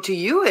strong to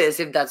you is,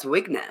 if that's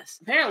weakness.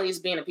 Apparently he's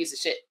being a piece of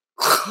shit.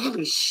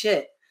 Holy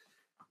shit.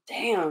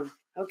 Damn.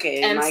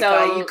 Okay, and Micah,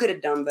 so, you could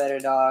have done better,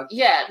 dog.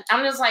 Yeah.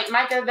 I'm just like,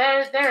 Micah,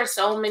 there are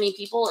so many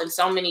people and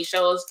so many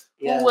shows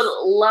who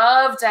would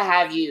love to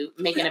have you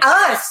make an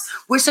appearance. Us!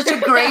 We're such a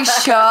great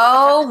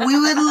show. We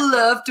would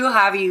love to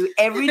have you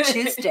every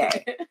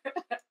Tuesday.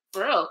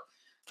 For real.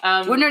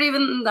 We're not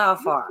even that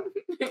far.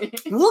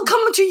 We'll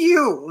come to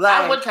you.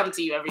 I would come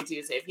to you every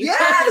Tuesday. If you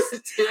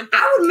yes!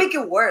 I would make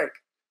it work.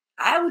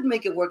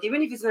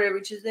 Even if it's not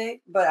every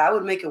Tuesday, but I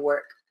would make it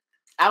work.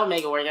 I would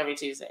make it work every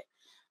Tuesday.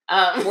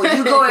 Well,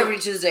 you go every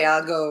Tuesday.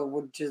 I'll go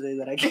with Tuesday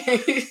that I can.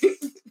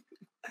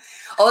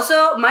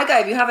 Also, Micah,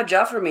 if you have a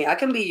job for me, I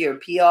can be your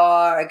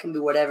PR. I can be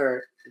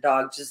whatever.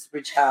 Dog, just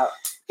reach out.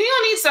 You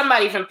don't need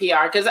somebody from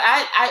PR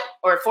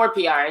or for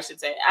PR, I should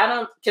say.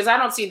 I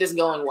don't see this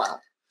going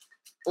well.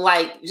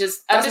 Like,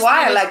 just that's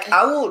why. Like,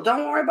 I will.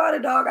 Don't worry about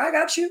it, dog. I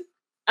got you.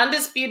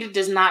 Undisputed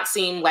does not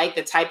seem like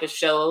the type of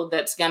show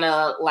that's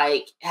gonna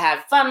like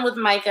have fun with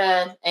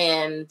Micah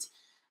and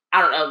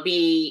I don't know,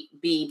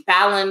 be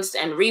balanced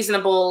and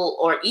reasonable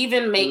or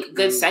even make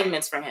good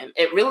segments for him.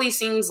 It really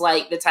seems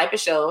like the type of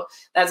show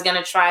that's going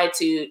to try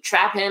to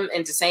trap him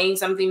into saying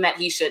something that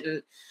he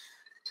shouldn't.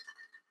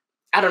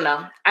 I don't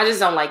know. I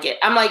just don't like it.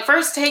 I'm like,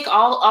 First Take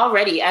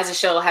already as a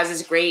show has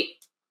this great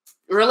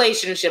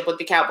relationship with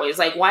the Cowboys.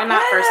 Like, why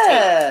not First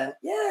Take?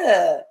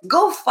 Yeah.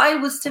 Go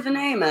fight with Stephen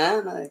A,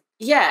 man. Like,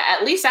 yeah,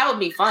 at least that would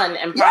be fun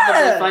and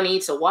probably funny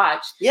to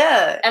watch.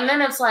 Yeah. And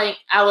then it's like,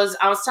 I was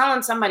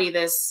telling somebody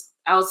this.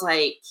 I was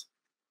like,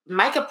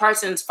 Micah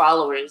Parsons'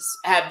 followers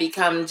have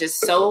become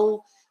just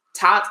so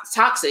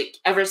toxic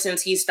ever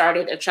since he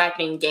started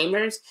attracting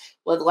gamers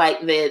with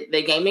like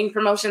the gaming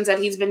promotions that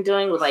he's been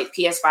doing with like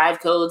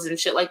PS5 codes and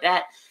shit like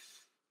that.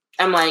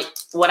 I'm like,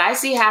 what I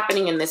see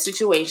happening in this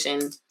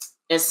situation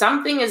is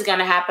something is going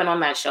to happen on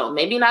that show.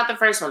 Maybe not the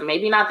first one,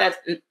 maybe not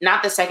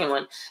the second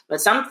one,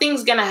 but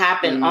something's going to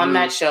happen on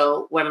that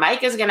show where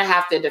Micah is going to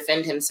have to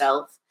defend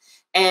himself.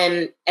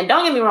 And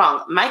don't get me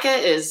wrong, Micah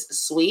is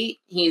sweet.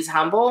 He's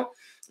humble.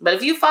 But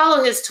if you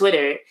follow his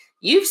Twitter,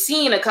 you've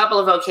seen a couple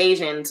of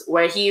occasions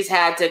where he's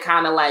had to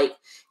kind of like,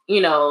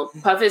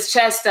 puff his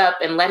chest up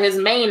and let his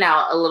mane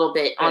out a little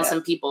bit on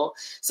some people.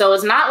 So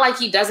it's not like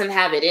he doesn't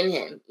have it in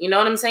him. You know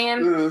what I'm saying?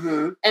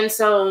 Mm-hmm. And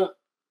so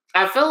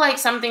I feel like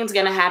something's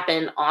going to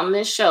happen on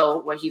this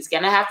show where he's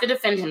going to have to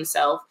defend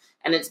himself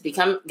and it's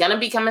going to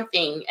become a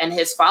thing. And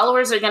his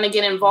followers are going to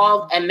get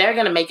involved and they're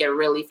going to make it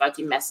really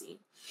fucking messy.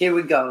 Here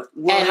we go.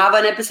 We'll have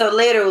an episode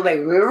later. We'll be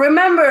like,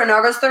 remember on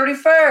August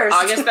 31st.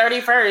 August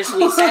 31st,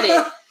 we said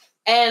it.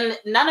 And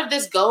none of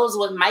this goes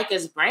with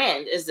Micah's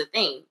brand is the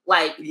thing.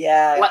 Like,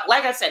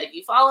 like I said, if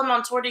you follow him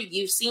on Twitter,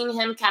 you've seen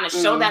him kind of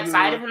show that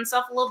side of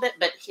himself a little bit.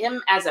 But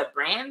him as a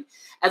brand,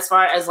 as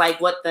far as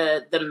like what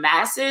the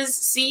masses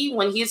see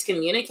when he's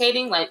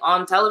communicating, like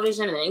on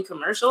television and in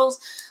commercials,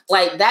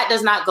 like that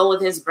does not go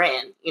with his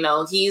brand.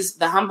 He's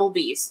the humble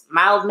beast,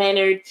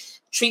 mild-mannered,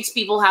 treats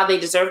people how they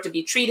deserve to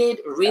be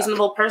treated, a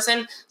reasonable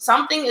person.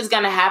 Something is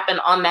going to happen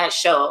on that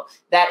show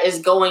that is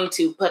going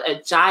to put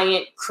a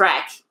giant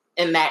crack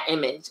in that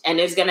image. And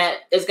it's going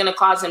to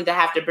cause him to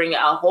have to bring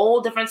a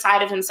whole different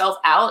side of himself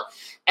out.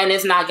 And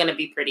it's not going to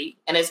be pretty.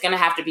 And it's going to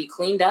have to be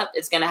cleaned up.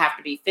 It's going to have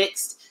to be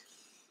fixed.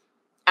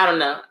 I don't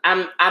know.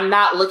 I'm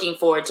not looking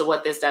forward to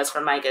what this does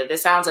for Micah.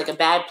 This sounds like a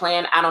bad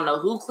plan. I don't know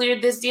who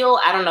cleared this deal.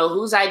 I don't know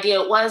whose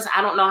idea it was.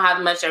 I don't know how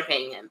much they're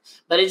paying him.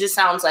 But it just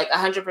sounds like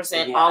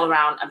 100% all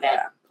around a bad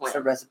plan. It's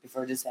a recipe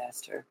for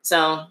disaster.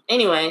 So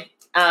anyway,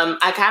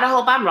 I kind of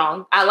hope I'm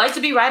wrong. I like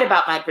to be right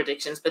about my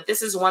predictions, but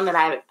this is one that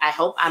I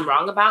hope I'm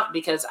wrong about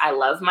because I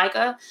love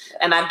Micah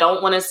and I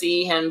don't want to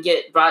see him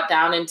get brought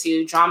down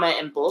into drama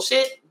and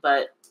bullshit.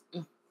 But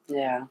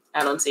I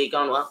don't see it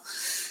going well.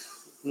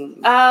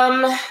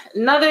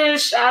 Another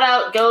shout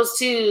out goes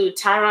to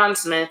Tyron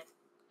Smith.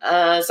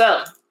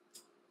 So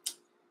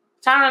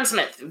Tyron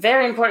Smith,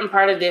 very important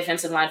part of the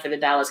offensive line for the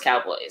Dallas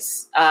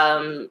Cowboys.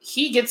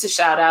 He gets a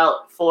shout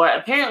out for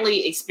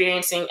apparently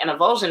experiencing an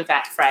avulsion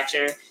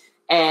fracture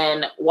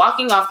and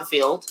walking off the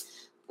field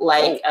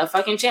like a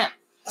fucking champ.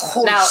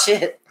 Holy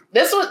shit.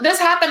 This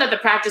happened at the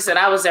practice that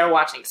I was there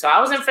watching. So I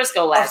was in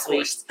Frisco last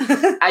week.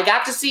 I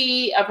got to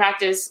see a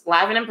practice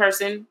live and in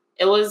person.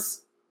 It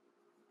was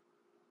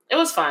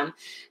fun.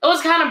 It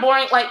was kind of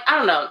boring. Like, I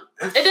don't know.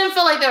 It didn't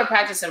feel like they were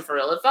practicing for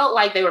real. It felt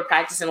like they were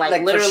practicing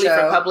like literally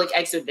for public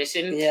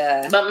exhibition.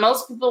 Yeah. But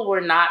most people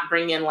were not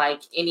bringing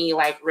like any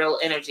like real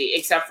energy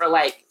except for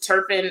like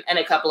Turpin and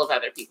a couple of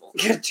other people.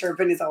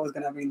 Turpin is always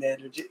going to bring the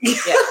energy.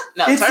 Yeah.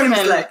 No,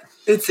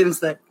 It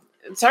seems like.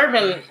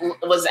 Turpin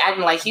was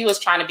acting like he was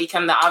trying to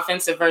become the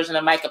offensive version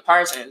of Micah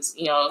Parsons.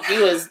 He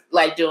was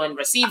like doing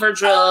receiver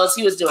drills.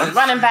 He was doing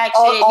running back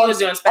shit. He was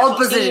doing special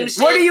teams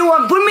shit. What do you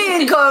want? Put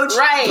me in, coach.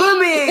 Right. Put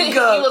me in,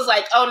 coach. He was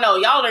like, oh no,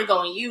 y'all are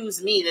going to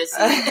use me this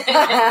season.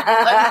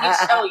 Let me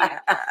show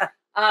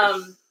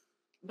you.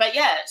 But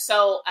yeah,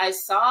 so I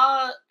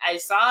saw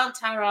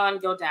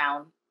Tyron go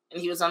down and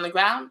he was on the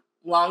ground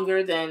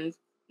longer than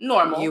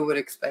normal. You would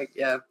expect,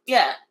 yeah.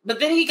 Yeah. But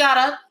then he got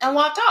up and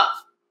walked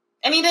off.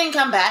 And he didn't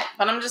come back,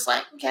 but I'm just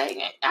like,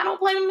 okay, I don't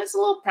blame him. It's a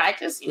little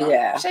practice,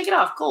 shake it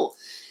off. Cool.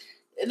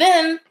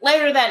 Then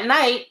later that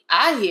night,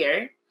 I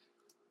hear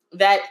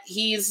that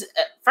he's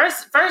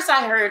first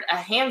I heard a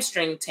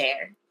hamstring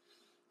tear.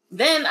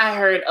 Then I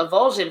heard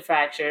avulsion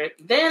fracture.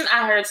 Then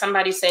I heard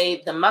somebody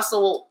say the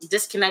muscle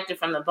disconnected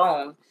from the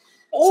bone.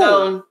 Ooh.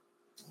 So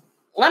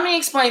let me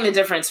explain the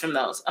difference from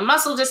those. A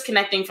muscle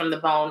disconnecting from the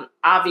bone,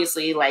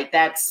 obviously, like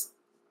that's,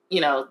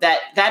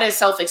 that is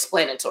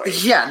self-explanatory.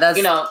 Yeah,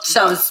 that's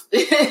sounds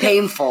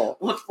painful.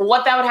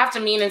 What that would have to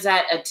mean is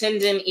that a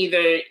tendon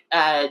either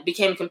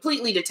became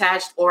completely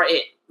detached or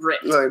it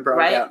ripped. Or it broke,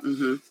 right? Yeah.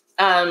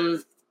 Mm-hmm.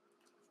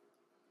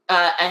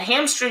 A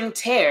hamstring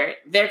tear,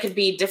 there could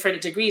be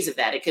different degrees of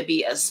that. It could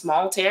be a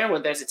small tear where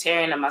there's a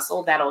tear in a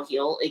muscle that'll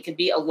heal. It could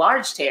be a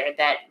large tear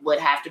that would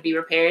have to be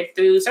repaired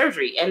through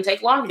surgery and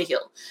take longer to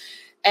heal.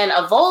 An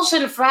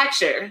avulsion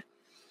fracture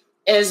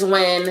is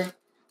when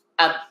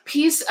a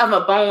piece of a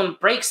bone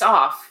breaks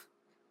off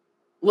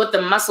with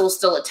the muscle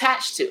still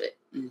attached to it.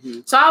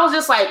 Mm-hmm. So I was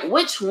just like,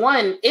 which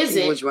one is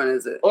it? Which one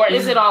is it? Or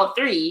is it all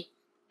three?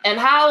 And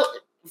how...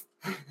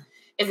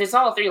 If it's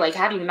all three, like,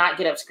 how do you not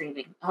get up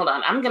screaming? Hold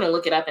on, I'm going to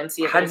look it up and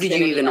see if how did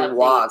you even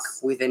walk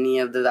with any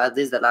of the...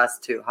 This is the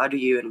last two. How do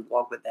you even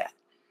walk with that?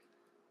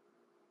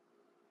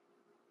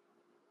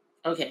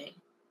 Okay.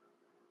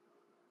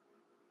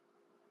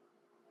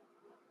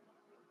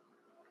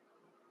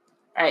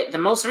 All right, the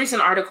most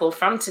recent article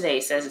from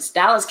today says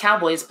Dallas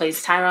Cowboys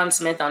place Tyron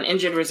Smith on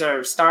injured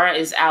reserve. Star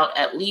is out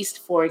at least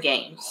 4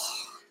 games.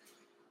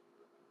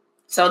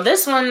 So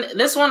this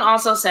one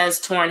also says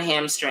torn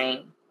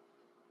hamstring.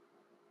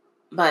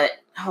 But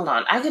hold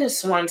on, I could have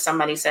sworn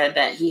somebody said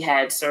that he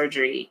had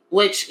surgery,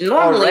 which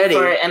normally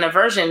for an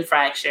avulsion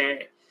fracture,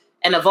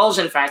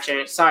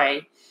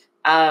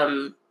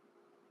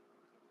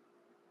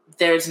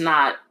 there's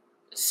not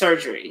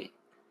surgery.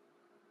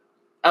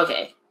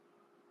 Okay.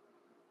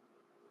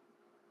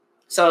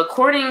 So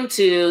according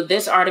to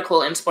this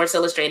article in Sports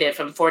Illustrated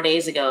from 4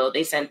 days ago,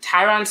 they said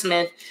Tyron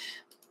Smith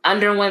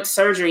underwent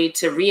surgery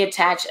to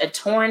reattach a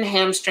torn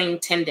hamstring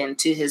tendon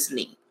to his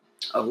knee.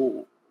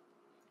 Oh.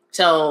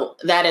 So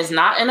that is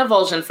not an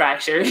avulsion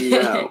fracture.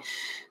 No.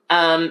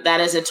 That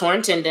is a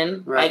torn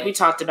tendon, like we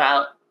talked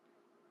about.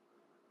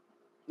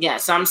 Yeah,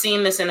 so I'm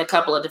seeing this in a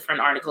couple of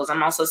different articles.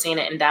 I'm also seeing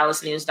it in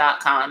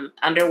DallasNews.com.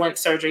 Underwent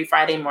surgery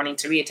Friday morning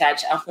to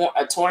reattach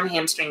a torn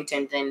hamstring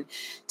tendon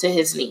to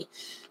his knee.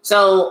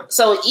 So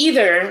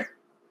either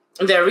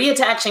they're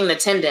reattaching the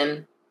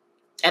tendon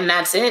and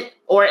that's it,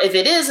 or if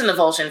it is an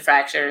avulsion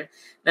fracture,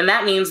 then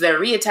that means they're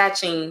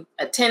reattaching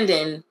a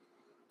tendon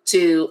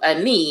to a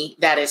knee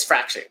that is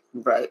fractured.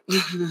 Right.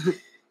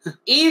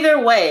 Either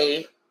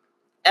way,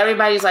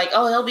 everybody's like,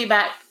 oh, he'll be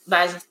back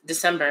by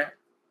December.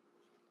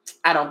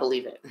 I don't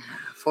believe it.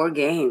 4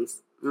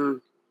 games.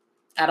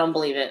 I don't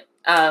believe it.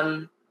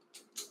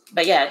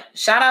 But yeah,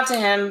 shout out to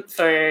him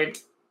for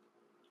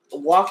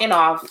walking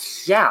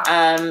off. Yeah.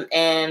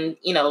 And,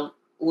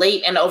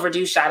 late and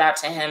overdue shout out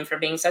to him for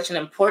being such an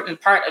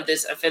important part of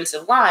this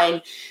offensive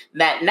line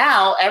that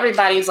now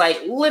everybody's like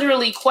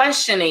literally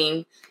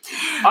questioning,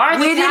 are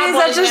the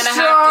Cowboys going to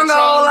have to change?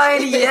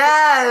 O-line?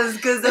 Yes,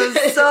 because I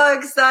was so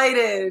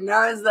excited. And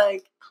I was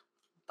like,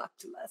 fuck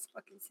to last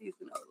fucking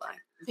season O-line.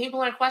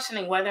 People are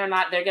questioning whether or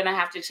not they're going to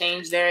have to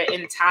change their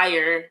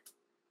entire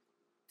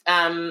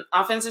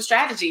offensive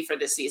strategy for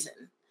this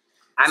season.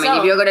 I mean,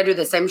 if you're going to do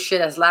the same shit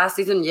as last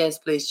season, yes,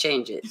 please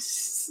change it.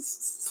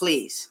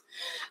 Please.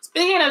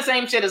 Speaking of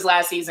same shit as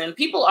last season,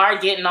 people are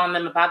getting on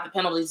them about the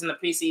penalties in the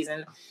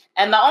preseason.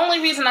 And the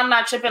only reason I'm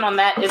not tripping on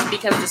that is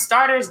because the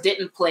starters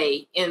didn't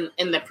play in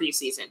the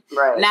preseason.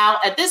 Right. Now,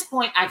 at this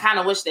point, I kind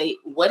of wish they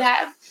would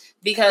have,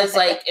 because,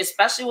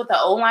 especially with the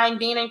O-line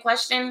being in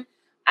question,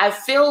 I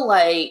feel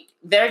like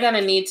they're going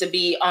to need to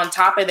be on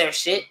top of their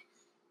shit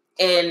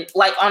and,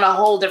 on a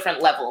whole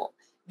different level.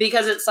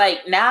 Because it's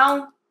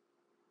now...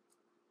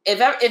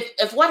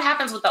 If what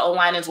happens with the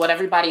O-line is what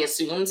everybody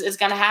assumes is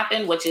going to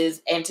happen, which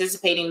is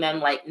anticipating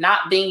them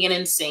not being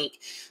in sync,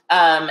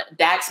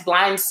 Dak's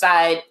blind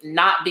side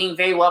not being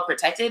very well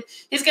protected,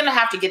 he's going to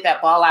have to get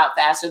that ball out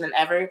faster than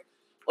ever,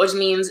 which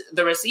means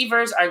the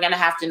receivers are going to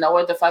have to know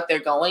where the fuck they're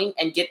going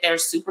and get there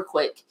super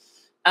quick.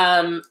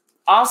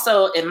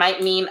 Also, it might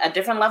mean a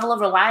different level of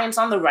reliance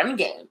on the running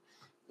game.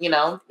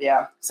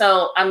 Yeah.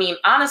 So, I mean,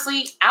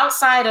 honestly,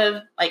 outside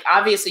of,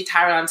 obviously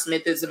Tyron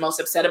Smith is the most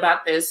upset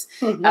about this.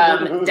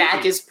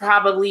 Dak is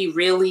probably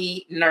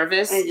really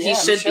nervous. He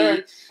should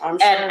be.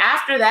 And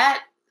after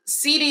that,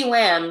 CeeDee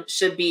Lamb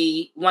should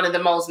be one of the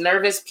most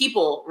nervous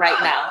people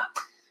right now.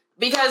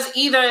 Because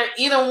either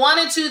one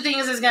of two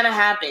things is going to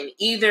happen.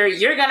 Either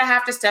you're going to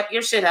have to step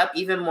your shit up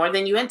even more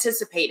than you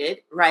anticipated,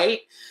 right?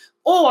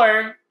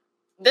 Or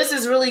this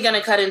is really going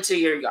to cut into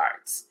your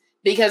yards.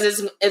 Because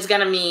it's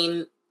going to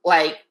mean...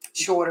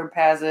 shorter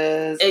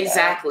passes.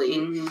 Exactly.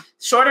 Mm-hmm.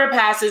 Shorter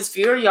passes,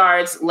 fewer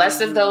yards,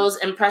 less of those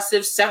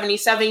impressive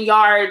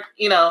 77-yard,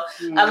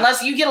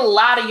 unless you get a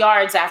lot of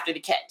yards after the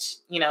catch,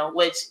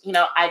 which,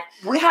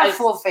 we have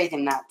full faith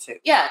in that too.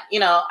 Yeah.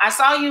 I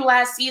saw you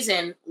last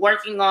season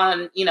working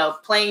on,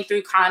 playing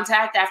through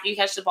contact after you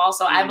catch the ball.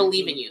 So I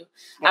believe in you.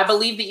 Yes. I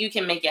believe that you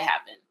can make it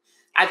happen.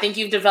 I think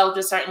you've developed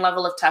a certain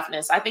level of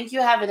toughness. I think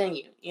you have it in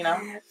you,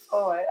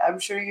 Oh, I'm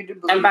sure you do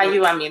believe And by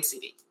you, I mean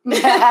CeeDee.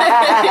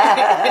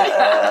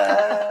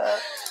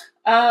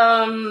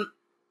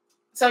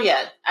 So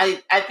yeah,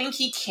 I think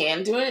he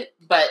can do it,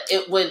 but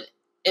it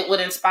would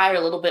inspire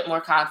a little bit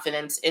more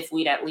confidence if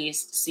we'd at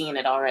least seen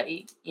it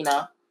already, you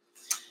know?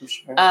 I'm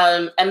sure.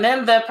 And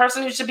then the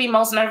person who should be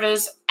most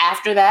nervous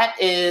after that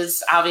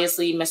is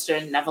obviously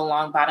Mr. Neville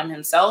Longbottom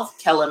himself,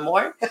 Kellen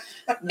Moore,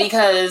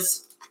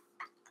 because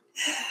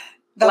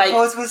the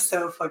post was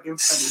so fucking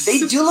funny.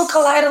 They do look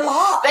alike a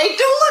lot. They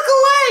do look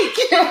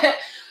alike.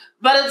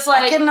 But it's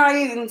like... I cannot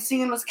even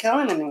see him as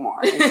Kellen anymore.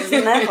 It's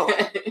just Neville.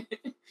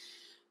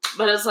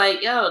 But it's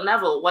like, yo,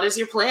 Neville, what is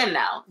your plan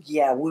now?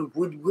 Yeah, we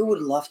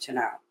would love to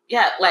know.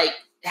 Yeah, like,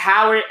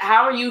 how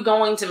are you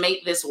going to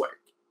make this work?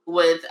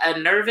 With a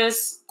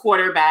nervous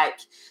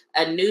quarterback,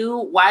 a new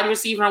wide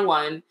receiver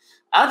one,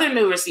 other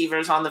new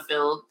receivers on the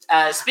field.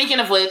 Speaking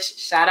of which,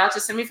 shout out to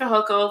Simi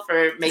Fehoko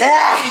for making the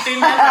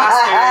 53-man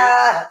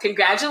roster.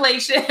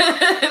 Congratulations.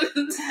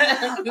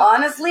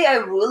 Honestly, I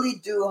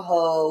really do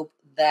hope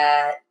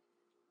that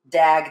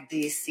Dak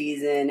this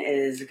season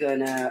is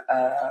gonna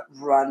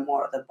run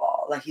more of the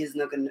ball. Like, he's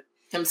not gonna...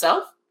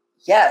 Himself?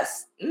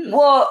 Yes.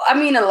 Well, I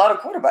mean, a lot of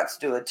quarterbacks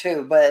do it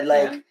too, but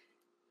like... Yeah.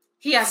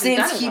 He hasn't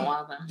done it in a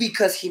while, though.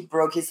 Because he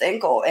broke his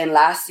ankle. And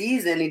last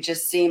season, it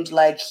just seemed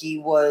like he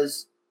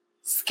was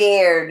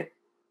scared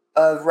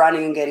of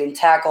running and getting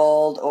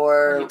tackled,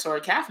 or... He tore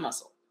a calf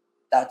muscle.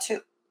 That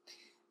too.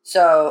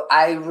 So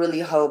I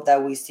really hope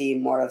that we see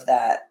more of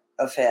that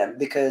of him,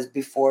 because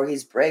before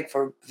his break,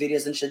 for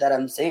videos and shit that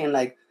I'm seeing,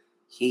 like,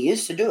 he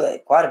used to do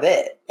it quite a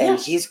bit. And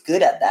he's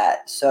good at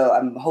that. So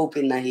I'm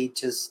hoping that he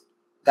just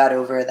got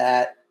over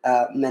that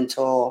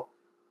mental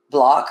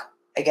block,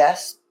 I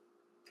guess.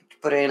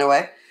 Put it in a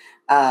way.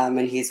 And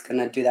he's going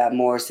to do that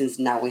more, since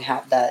now we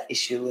have that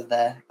issue with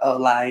the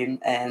O-line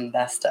and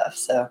that stuff.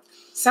 So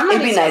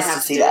it'd be nice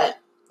to see that.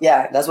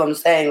 Yeah, that's what I'm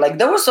saying. Like,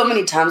 there were so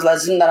many times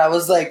last season that I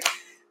was like,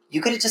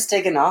 you could have just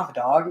taken off,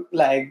 dog.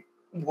 Like,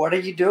 what are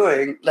you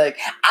doing? Like,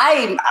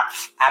 I'm a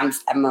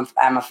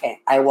fan.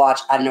 I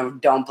watch. I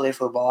don't play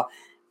football.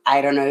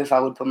 I don't know if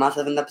I would put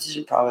myself in that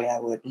position. Probably I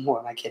would. Who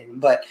am I kidding?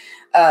 But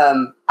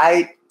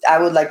I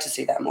would like to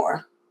see that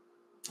more,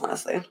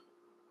 honestly.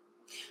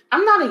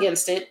 I'm not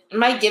against it. It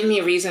might give me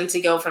a reason to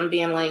go from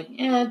being like,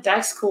 yeah,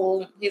 Dak's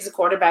cool, he's a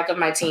quarterback of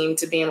my team,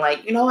 to being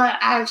like, you know what,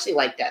 I actually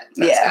like that.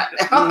 Yeah,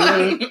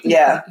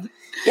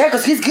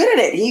 because he's good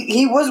at it.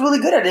 He was really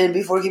good at it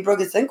before he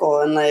broke his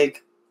ankle, and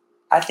like,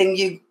 I think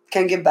you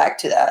can get back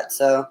to that.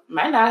 So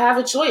might not have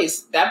a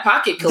choice. That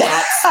pocket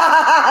collapse.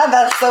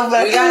 That's so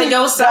fair. We gotta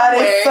go somewhere.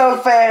 That is so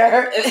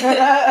fair.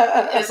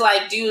 It's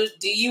like, do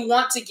you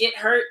want to get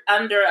hurt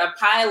under a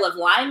pile of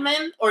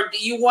linemen, or do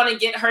you want to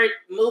get hurt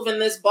moving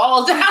this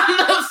ball down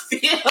the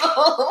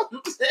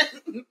field?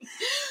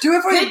 Do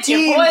it for the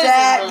team,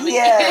 Dad.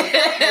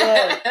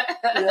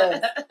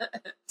 Yeah.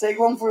 Take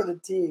one for the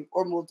team,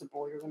 or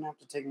multiple. You're gonna have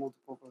to take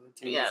multiple for the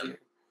team. Yeah.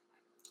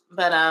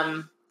 But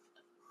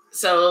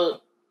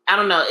so. I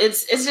don't know.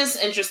 It's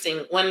just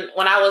interesting. When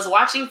I was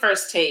watching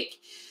First Take,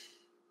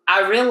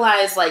 I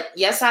realized, like,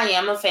 yes, I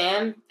am a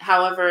fan.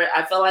 However,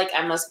 I feel like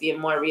I must be a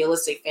more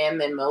realistic fan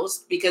than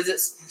most, because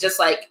it's just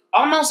like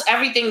almost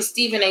everything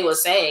Stephen A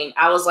was saying.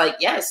 I was like,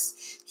 yes,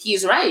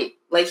 he's right.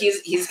 Like,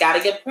 he's got a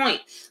good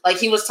point. Like,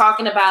 he was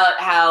talking about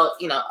how,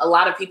 you know, a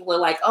lot of people are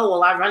like, oh,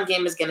 well, our run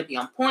game is going to be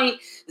on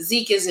point.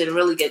 Zeke is in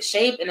really good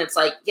shape. And it's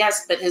like,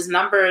 yes, but his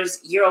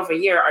numbers year over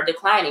year are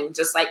declining,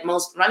 just like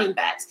most running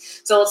backs.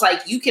 So it's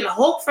like, you can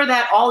hope for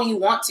that all you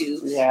want to,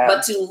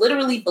 but to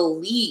literally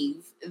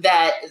believe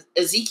that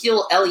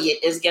Ezekiel Elliott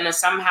is going to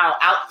somehow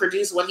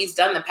outproduce what he's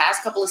done the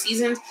past couple of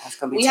seasons,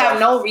 we have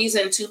no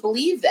reason to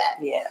believe that.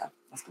 Yeah.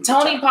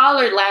 Tony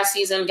Pollard last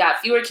season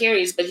got fewer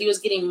carries, but he was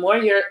getting more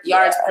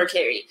yards per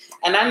carry.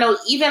 And I know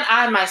even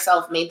I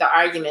myself made the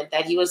argument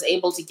that he was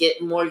able to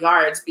get more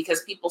yards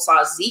because people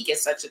saw Zeke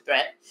as such a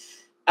threat.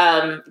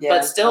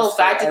 But still,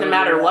 fact of the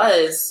matter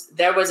was,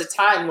 there was a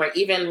time where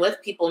even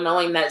with people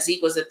knowing that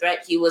Zeke was a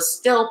threat, he was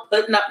still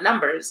putting up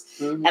numbers.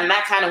 Mm-hmm. And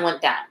that kind of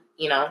went down,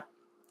 you know?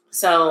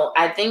 So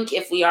I think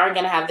if we are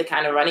going to have the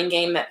kind of running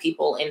game that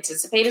people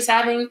anticipate us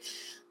having,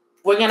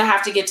 we're going to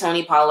have to get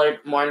Tony Pollard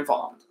more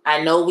involved.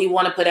 I know we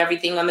want to put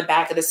everything on the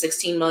back of the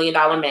 $16 million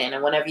man.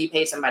 And whenever you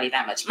pay somebody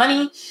that much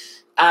money,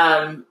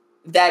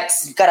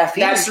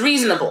 that's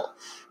reasonable.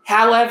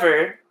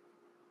 However,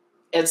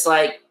 it's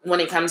like when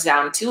it comes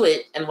down to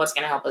it and what's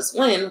going to help us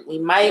win, we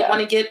might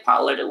want to get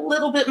Pollard a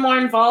little bit more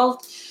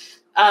involved.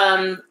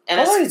 And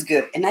Pollard is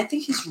good. And I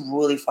think he's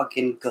really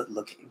fucking good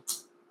looking.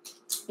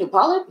 Who,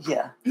 Pollard?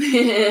 Yeah.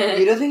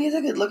 You don't think he's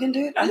a good looking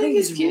dude? I think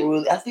he's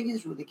cute. I think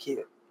he's really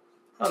cute.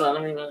 Hold on,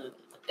 let me look.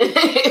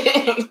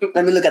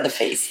 Let me look at the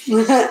face.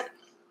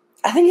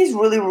 I think he's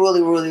really,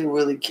 really, really,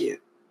 really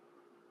cute.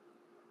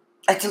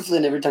 I tell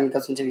Flynn every time he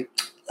comes into me,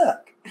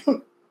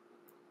 look.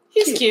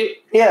 He's cute.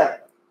 Yeah.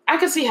 I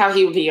could see how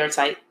he would be your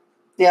type.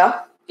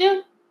 Yeah?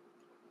 Yeah.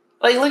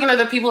 Like, looking at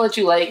the people that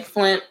you like,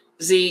 Flint,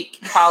 Zeke,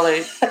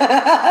 Pollard.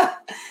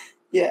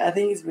 Yeah, I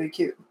think he's really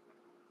cute.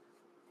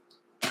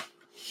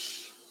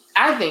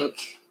 I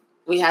think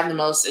we have the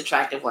most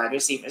attractive wide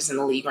receivers in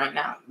the league right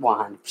now.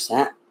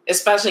 100%.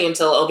 especially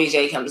until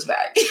OBJ comes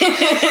back.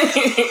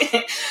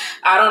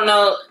 I don't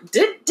know.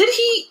 Did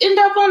he end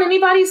up on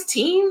anybody's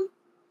team?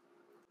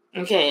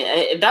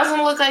 Okay, it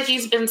doesn't look like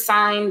he's been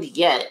signed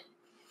yet.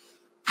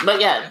 But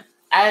yeah,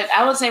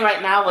 I would say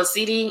right now with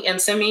CD and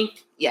Simi,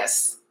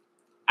 yes,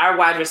 our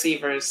wide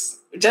receivers,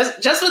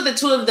 just with the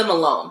two of them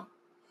alone,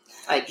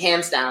 like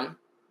hands down,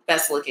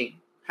 best looking,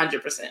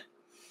 100%.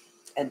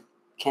 I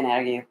can't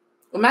argue.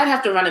 We might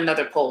have to run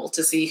another poll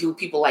to see who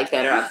people like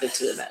better out of the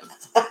two of them.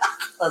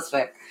 That's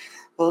fair.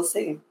 We'll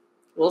see.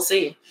 We'll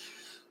see.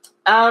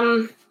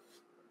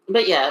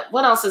 But yeah,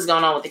 what else is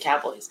going on with the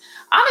Cowboys?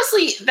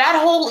 Honestly,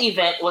 that whole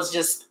event was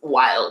just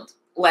wild.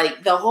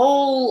 Like the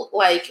whole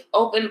like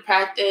open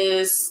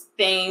practice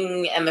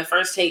thing and the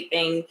first take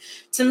thing,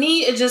 to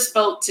me, it just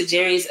spoke to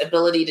Jerry's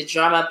ability to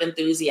drum up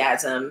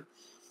enthusiasm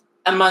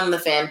among the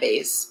fan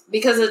base.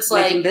 Because it's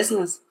making like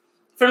business.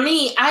 For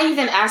me, I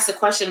even asked the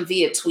question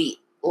via tweet,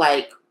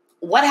 like,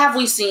 what have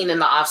we seen in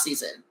the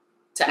offseason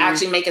to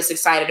actually make us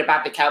excited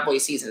about the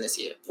Cowboys season this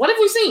year? What have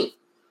we seen?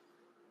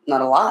 Not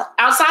a lot.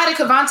 Outside of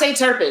Kevontae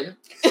Turpin.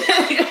 and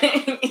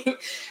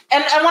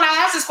when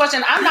I ask this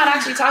question, I'm not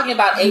actually talking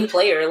about a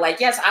player. Like,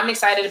 yes, I'm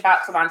excited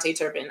about Kevontae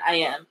Turpin.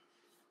 I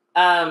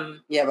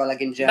am. Yeah, but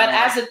like in general. But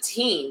as a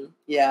team,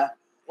 yeah,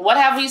 what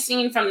have we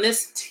seen from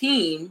this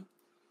team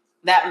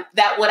that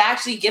would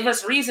actually give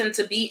us reason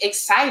to be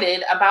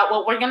excited about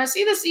what we're going to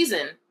see this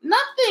season?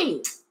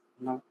 Nothing.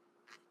 No.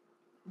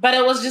 But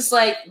it was just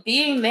like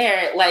being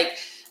there. Like,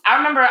 I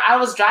remember I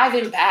was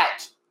driving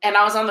back and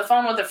I was on the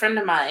phone with a friend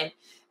of mine.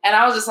 And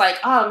I was just like,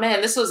 oh,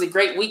 man, this was a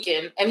great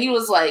weekend. And he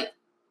was like,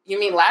 you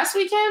mean last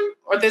weekend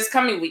or this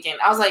coming weekend?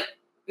 I was like,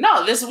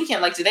 no, this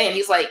weekend, like today. And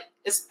he's like,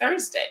 it's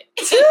Thursday.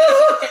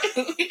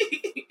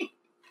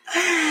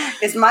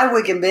 It's my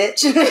weekend,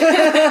 bitch.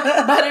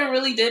 But it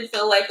really did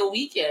feel like a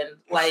weekend.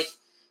 Like,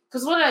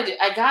 because what did I do?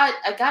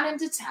 I got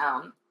into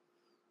town.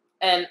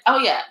 And, oh,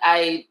 yeah,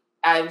 I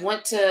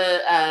went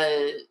to,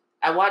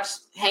 I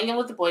watched Hanging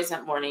with the Boys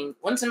that morning,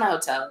 went to my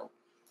hotel.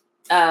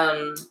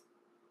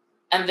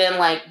 And then,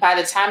 like, by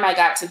the time I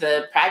got to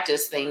the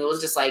practice thing, it was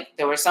just, like,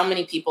 there were so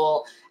many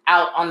people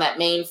out on that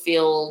main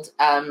field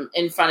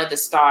in front of the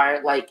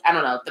Star. Like, I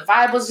don't know. The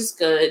vibe was just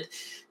good.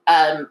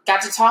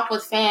 Got to talk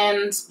with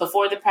fans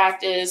before the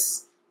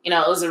practice. You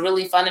know, it was a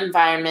really fun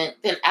environment.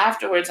 Then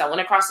afterwards, I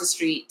went across the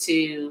street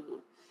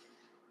to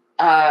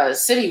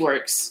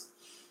CityWorks.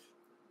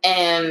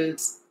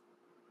 And...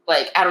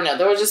 like, I don't know,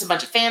 there was just a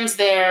bunch of fans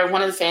there.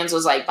 One of the fans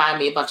was, like, buying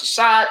me a bunch of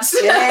shots.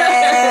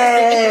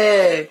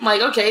 Yay! I'm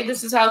like, okay,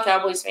 this is how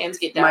Cowboys fans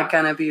get down. My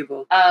kind of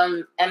people.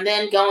 And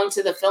then going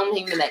to the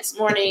filming the next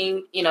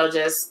morning, you know,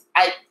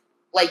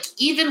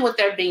 even with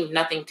there being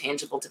nothing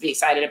tangible to be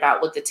excited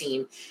about with the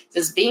team,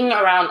 just being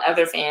around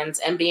other fans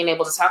and being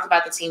able to talk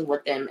about the team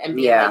with them and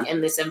being like,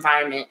 in this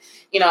environment.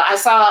 You know, I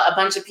saw a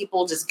bunch of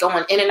people just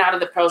going in and out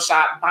of the pro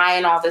shop,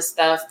 buying all this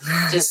stuff,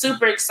 just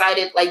super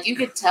excited. Like, you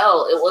could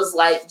tell it was,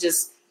 like,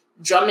 just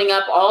drumming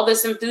up all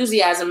this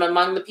enthusiasm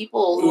among the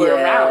people who were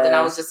around. And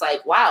I was just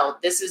like, wow,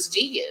 this is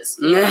genius.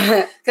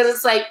 Because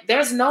it's like,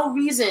 there's no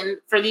reason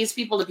for these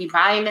people to be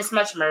buying this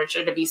much merch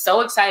or to be so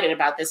excited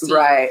about this team.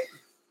 Right.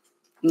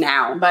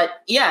 Now. But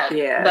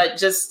but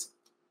just.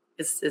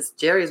 It's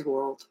Jerry's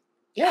world.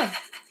 Yeah.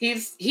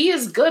 He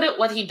is good at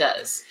what he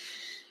does.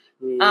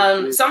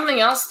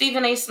 Something else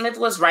Stephen A. Smith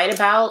was right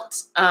about.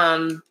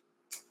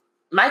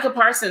 Micah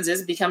Parsons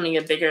is becoming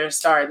a bigger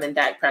star than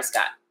Dak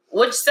Prescott.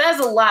 Which says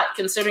a lot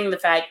considering the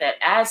fact that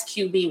as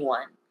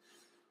QB1,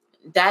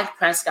 Dak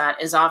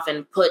Prescott is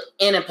often put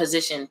in a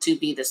position to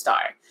be the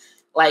star.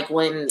 Like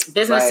when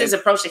businesses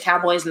approach the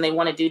Cowboys and they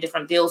want to do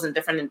different deals and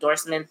different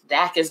endorsements,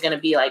 Dak is going to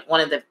be like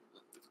one of the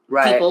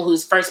people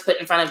who's first put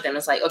in front of them.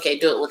 It's like, okay,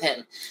 do it with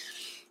him.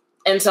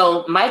 And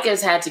so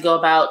Micah's had to go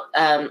about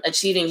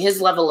achieving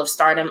his level of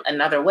stardom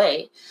another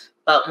way.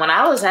 But when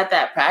I was at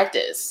that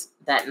practice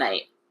that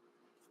night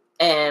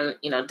and,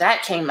 you know,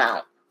 Dak came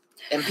out,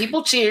 and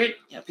people cheered.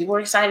 You know, people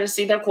were excited to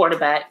see their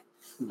quarterback.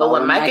 But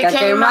when Micah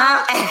came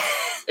out,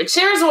 the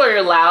cheers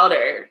were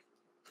louder.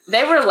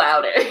 They were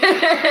louder. And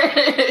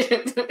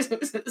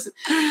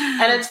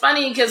it's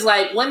funny because,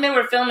 like, when they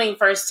were filming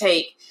First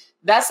Take,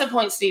 that's the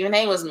point Stephen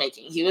A. was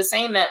making. He was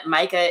saying that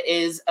Micah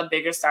is a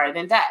bigger star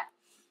than Dak.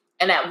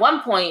 And at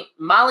one point,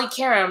 Molly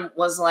Karam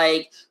was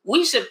like,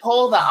 we should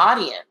poll the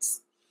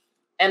audience.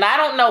 And I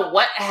don't know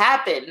what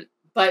happened,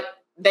 but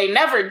they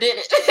never did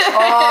it.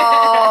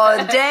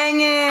 Oh, dang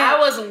it. I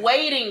was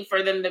waiting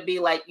for them to be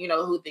like, you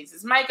know, who thinks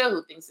it's Micah,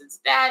 who thinks it's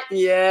Dak.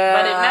 Yeah.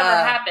 But it never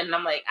happened.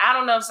 I'm like, I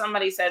don't know if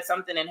somebody said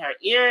something in her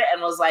ear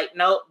and was like,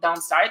 nope,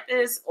 don't start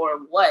this or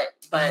what.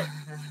 But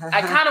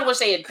I kind of wish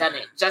they had done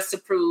it just to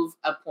prove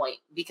a point.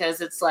 Because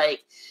it's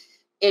like,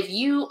 if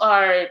you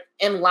are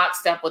in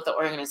lockstep with the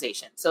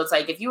organization. So it's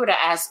like, if you were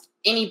to ask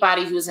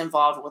anybody who's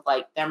involved with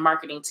like their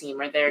marketing team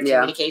or their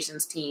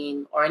communications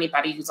team or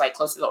anybody who's like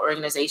close to the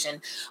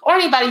organization or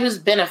anybody who's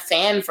been a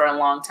fan for a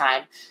long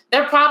time,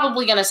 they're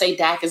probably going to say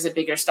Dak is a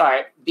bigger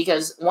star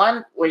because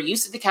one, we're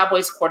used to the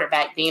Cowboys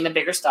quarterback being a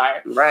bigger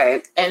star.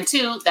 Right. And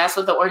two, that's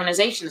what the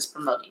organization is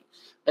promoting.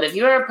 But if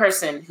you're a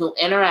person who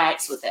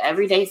interacts with the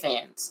everyday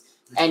fans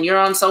and you're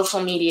on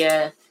social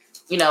media,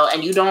 you know,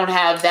 and you don't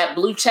have that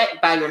blue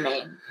check by your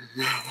name,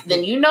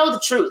 then you know the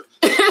truth.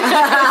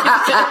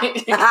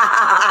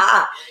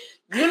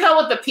 You know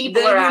what the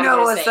people are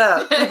out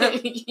there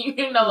saying.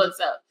 You know what's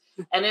up.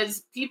 And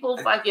it's people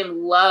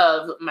fucking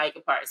love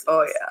Micah Parsons.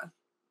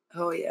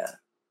 Oh yeah.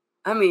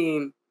 I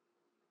mean,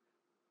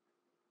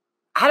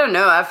 I don't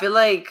know. I feel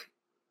like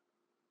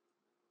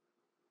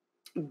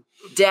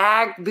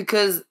Dak,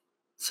 because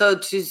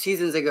 2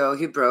 seasons ago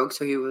he broke,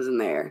 so he wasn't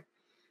there.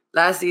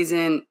 Last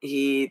season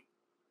he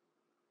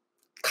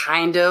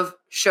kind of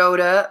showed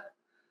up,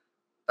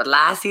 but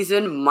last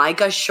season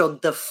Micah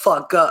showed the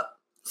fuck up.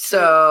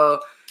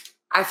 So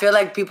I feel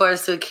like people are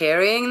still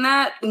carrying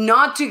that.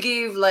 Not to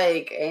give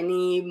like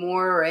any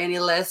more or any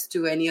less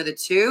to any of the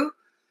two,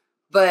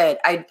 but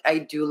I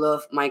do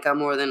love Micah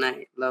more than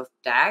I love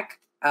Dak.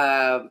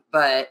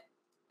 But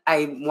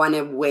I want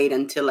to wait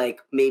until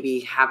like maybe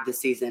half the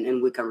season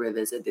and we can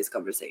revisit this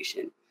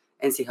conversation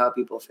and see how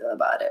people feel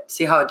about it.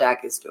 See how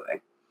Dak is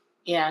doing.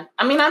 Yeah.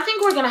 I mean, I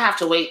think we're going to have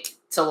to wait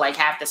till like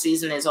half the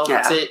season is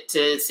over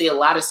to see a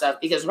lot of stuff,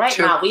 because right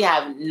now we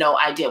have no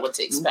idea what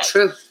to expect.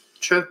 True.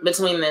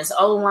 Between this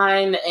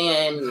O-line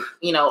and,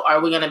 you know, are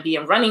we going to be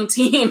a running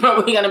team?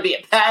 Are we going to be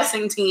a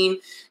passing team?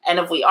 And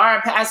if we are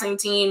a passing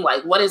team,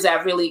 like, what is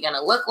that really going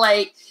to look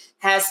like?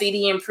 Has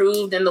CD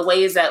improved in the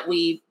ways that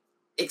we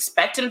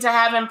expect him to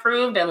have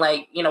improved? And,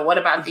 like, you know, what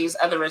about these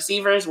other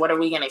receivers? What are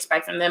we going to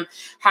expect from them?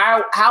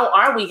 How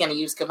are we going to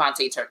use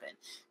KaVontae Turpin?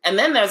 And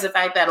then there's the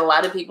fact that a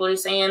lot of people are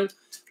saying,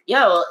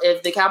 yo,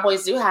 if the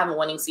Cowboys do have a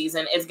winning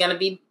season, it's going to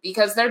be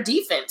because their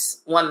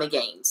defense won the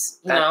games.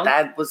 You know?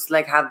 That was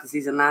like half the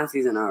season last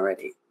season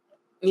already.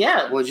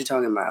 Yeah. What you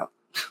talking about?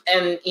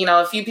 And, you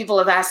know, a few people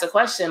have asked the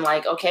question,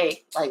 like,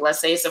 okay, like, let's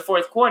say it's the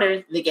fourth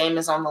quarter, the game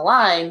is on the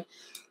line.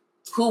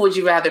 Who would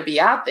you rather be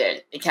out there?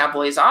 The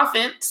Cowboys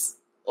offense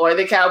or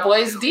the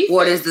Cowboys defense?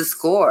 What is the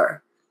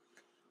score?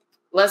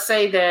 Let's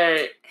say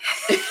they're...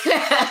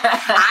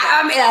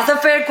 I mean, that's a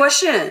fair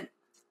question.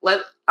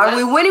 Are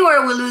we winning or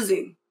are we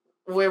losing?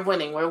 We're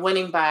winning. We're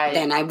winning by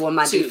Then I want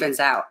my 2. defense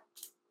out.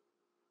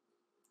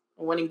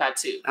 We're winning by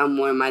 2. I'm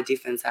wanting my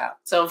defense out.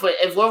 So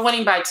if we're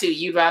winning by 2,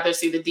 you'd rather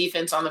see the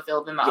defense on the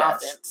field than the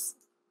offense.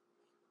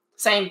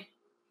 Same.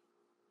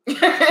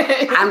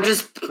 I'm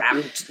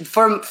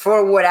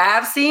for what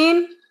I've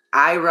seen,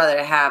 I'd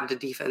rather have the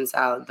defense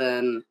out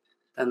than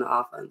the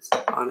offense,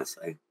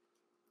 honestly.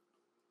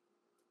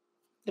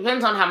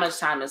 Depends on how much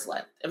time is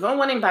left. If we're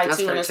winning by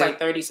 2 and it's like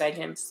 30 30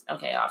 seconds,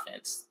 okay,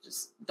 offense.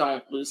 Just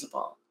don't lose the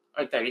ball.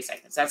 Or 30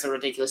 seconds. That's a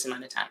ridiculous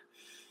amount of time.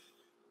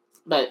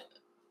 But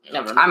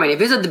never mind. I mean,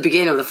 if it's at the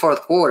beginning of the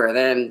fourth quarter,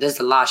 then there's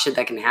a lot of shit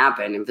that can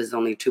happen. If it's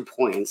only 2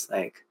 points,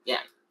 like, yeah,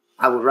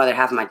 I would rather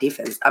have my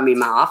defense. I mean,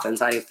 my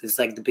offense. If it's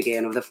like the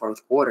beginning of the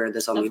fourth quarter,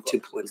 there's only 2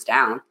 points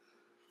down.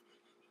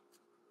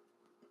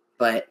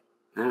 But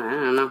I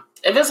don't know.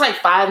 If it's like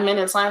 5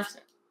 minutes left,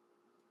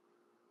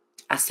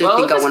 I still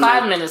think I want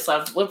 5 minutes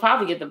left, we'll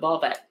probably get the ball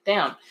back.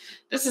 Damn,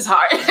 this is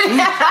hard.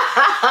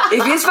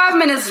 If it's 5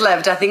 minutes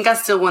left, I think I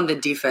still want the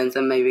defense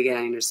and maybe get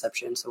an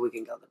interception so we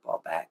can get the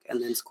ball back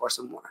and then score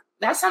some more.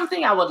 That's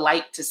something I would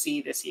like to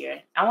see this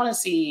year. I want to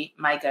see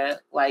Micah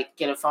like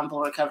get a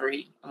fumble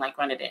recovery and like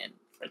run it in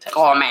for a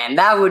touchdown. Oh man,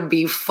 that would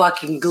be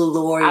fucking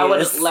glorious. I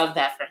would love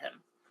that for him,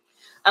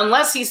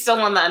 unless he's still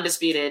on the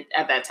undisputed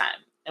at that time.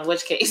 In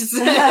which case.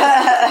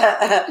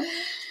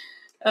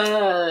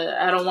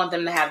 I don't want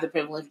them to have the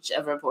privilege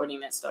of reporting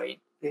that story.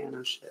 Yeah,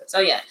 no shit. So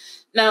yeah.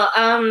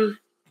 No,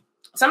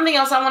 something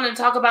else I wanted to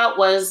talk about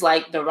was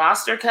like the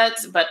roster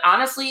cuts, but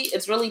honestly,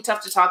 it's really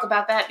tough to talk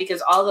about that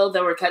because although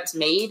there were cuts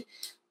made,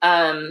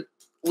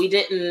 we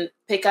didn't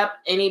pick up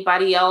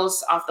anybody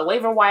else off the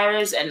waiver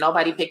wires and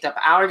nobody picked up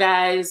our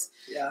guys.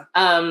 Yeah.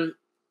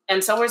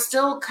 And so we're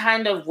still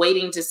kind of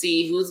waiting to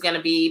see who's going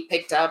to be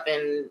picked up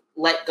and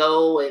let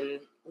go and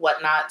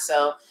whatnot.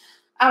 So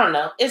I don't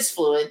know. It's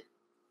fluid.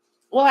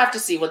 We'll have to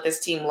see what this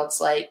team looks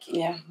like.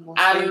 Yeah,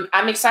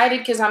 I'm excited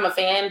because I'm a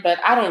fan, but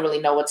I don't really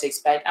know what to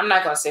expect. I'm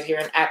not going to sit here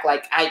and act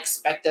like I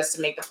expect us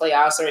to make the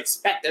playoffs or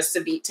expect us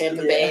to beat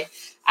Tampa Bay.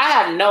 I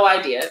have no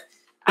idea.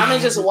 I'm going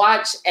to just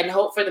watch and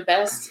hope for the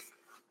best.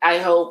 I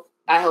hope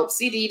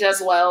CD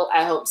does well.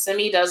 I hope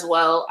Simi does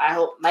well. I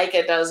hope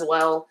Micah does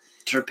well.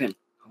 Turpin.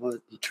 I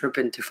want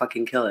Turpin to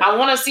fucking kill it. I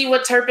want to see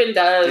what Turpin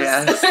does.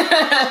 Yes.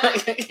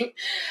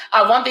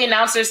 I want the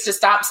announcers to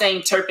stop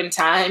saying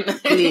Turpentine.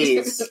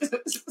 Please.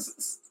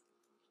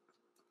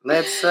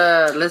 Let's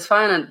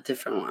find a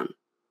different one.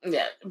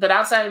 Yeah, but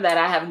outside of that,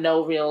 I have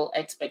no real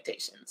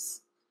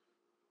expectations.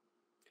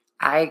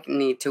 I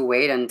need to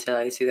wait until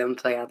I see them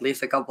play at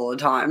least a couple of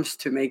times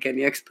to make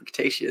any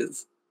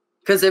expectations.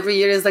 Because every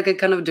year is like a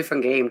kind of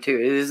different game too.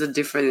 It is a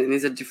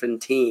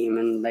different team,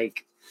 and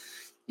like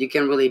you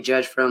can really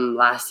judge from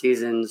last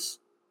season's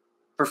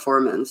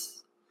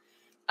performance.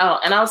 Oh,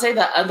 and I'll say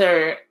the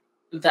other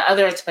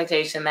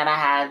expectation that I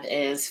have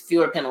is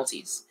fewer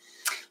penalties.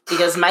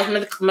 Because Mike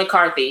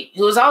McCarthy,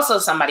 who is also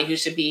somebody who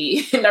should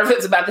be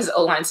nervous about this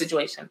O-line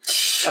situation,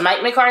 but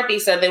Mike McCarthy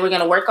said they were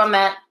going to work on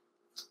that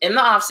in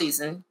the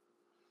offseason,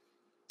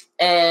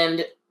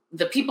 and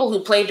the people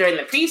who played during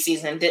the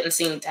preseason didn't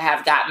seem to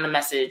have gotten the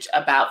message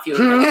about fewer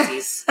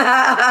penalties.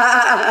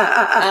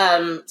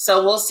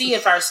 So we'll see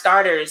if our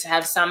starters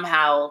have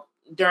somehow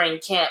during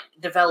camp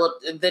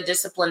developed the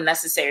discipline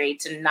necessary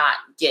to not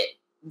get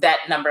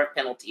that number of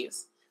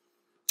penalties.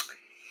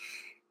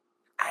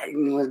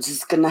 We're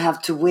just going to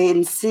have to wait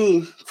and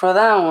see for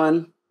that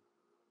one.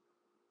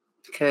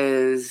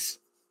 Because,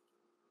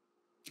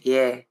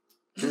 yeah,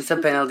 it's a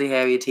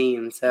penalty-heavy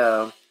team,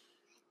 so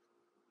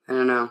I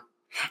don't know.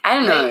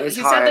 It's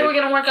you hard. said they were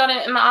going to work on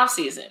it in the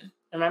offseason,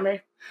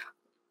 remember?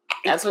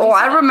 That's what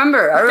I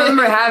remember. I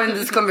remember having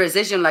this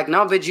conversation like,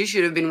 no, but you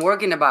should have been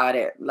working about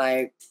it,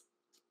 like,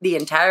 the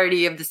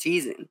entirety of the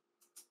season.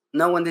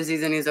 Not when the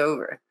season is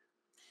over.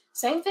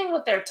 Same thing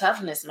with their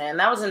toughness, man.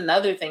 That was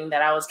another thing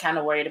that I was kind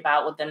of worried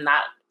about with them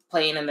not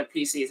playing in the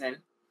preseason.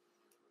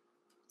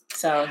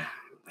 So,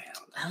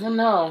 I don't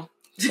know.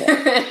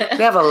 Yeah.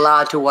 We have a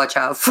lot to watch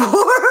out for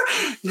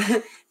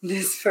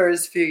these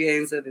first few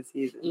games of the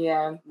season.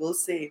 Yeah. We'll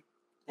see.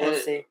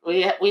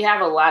 We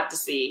have a lot to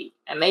see,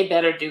 and they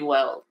better do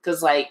well.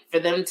 Because, like, for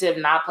them to have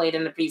not played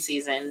in the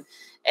preseason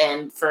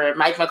and for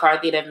Mike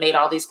McCarthy to have made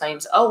all these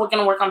claims, we're going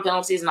to work on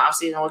penalties in the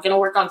offseason. We're going to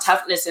work on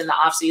toughness in the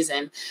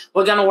offseason.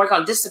 We're going to work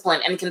on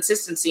discipline and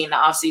consistency in the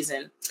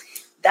offseason.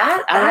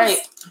 That's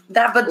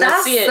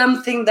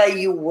something that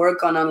you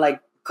work on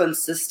like,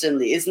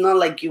 consistently. It's not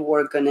like you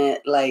work on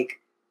it,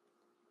 like,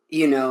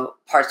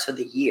 parts of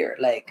the year.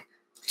 Like,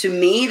 to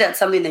me, that's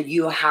something that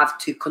you have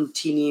to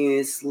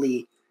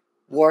continuously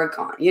work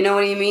on. You know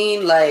what I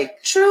mean?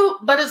 Like, true,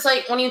 but it's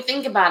like when you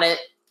think about it,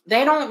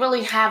 they don't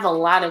really have a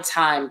lot of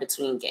time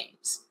between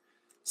games.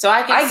 So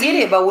I get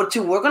it, but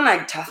to work on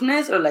like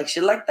toughness or like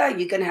shit like that,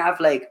 you can have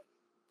like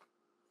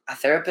a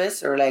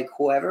therapist or like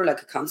whoever,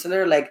 like a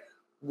counselor, like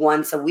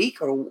once a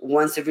week or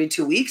once every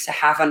 2 weeks, a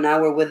half an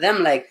hour with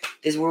them. Like,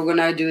 this is what we're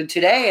gonna do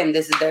today, and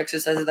this is the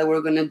exercises that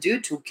we're gonna do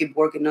to keep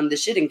working on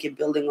this shit and keep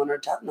building on our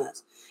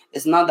toughness.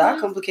 It's not that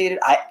complicated.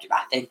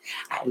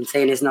 I'm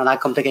saying it's not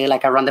that complicated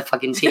like I run the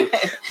fucking team.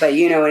 But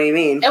you know what I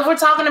mean. If we're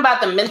talking about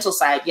the mental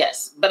side,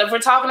 yes. But if we're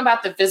talking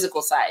about the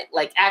physical side,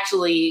 like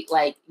actually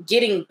like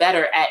getting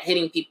better at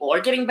hitting people or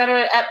getting better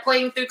at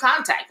playing through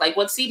contact, like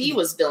what CD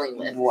was dealing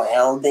with.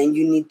 Well, then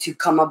you need to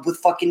come up with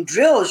fucking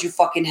drills, you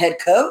fucking head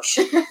coach.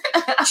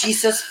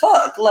 Jesus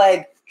fuck.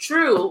 Like,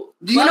 true.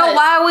 Do you know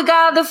why we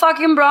got the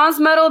fucking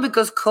bronze medal?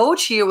 Because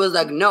coach here was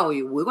like, no,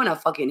 we're going to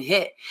fucking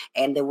hit.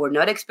 And they were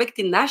not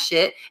expecting that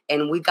shit.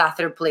 And we got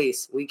third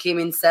place. We came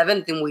in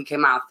 7th and we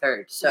came out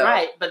 3rd. So.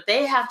 Right. But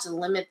they have to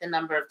limit the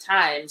number of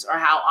times or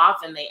how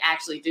often they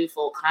actually do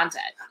full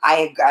contact.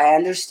 I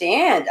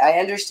understand. I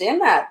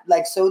understand that.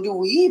 Like, so do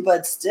we.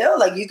 But still,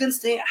 like, you can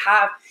still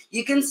have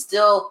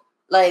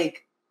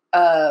like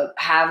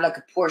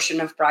a portion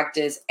of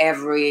practice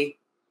every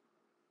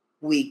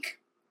week.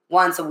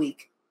 Once a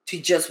week. To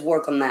just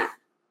work on that.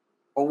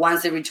 Or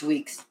once every 2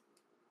 weeks.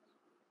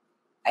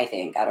 I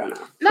think. I don't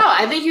know. No,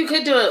 I think you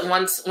could do it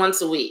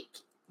once a week.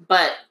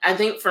 But I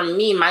think for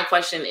me, my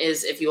question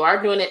is, if you are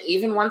doing it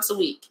even once a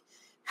week,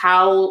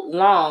 how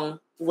long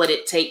would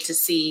it take to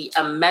see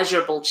a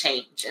measurable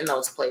change in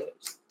those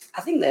players?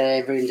 I think that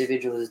every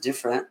individual is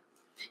different.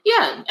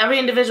 Yeah, every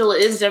individual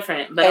is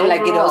different. But and overall,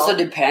 like, it also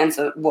depends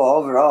on,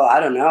 overall, I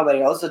don't know, but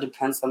it also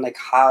depends on like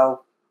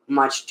how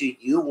much do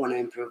you want to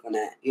improve on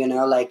it?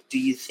 Like, do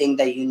you think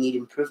that you need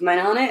improvement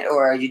on it,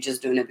 or are you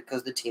just doing it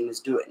because the team is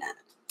doing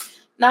it?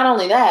 Not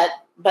only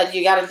that, but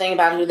you got to think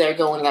about who they're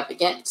going up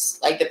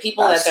against. Like, the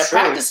people that they're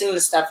practicing the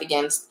stuff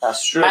against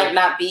might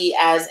not be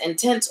as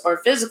intense or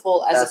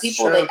physical as the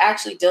people they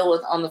actually deal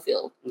with on the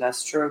field.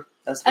 That's true.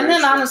 And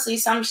then, honestly,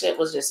 some shit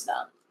was just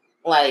dumb.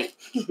 Like,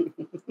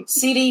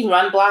 CD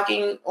run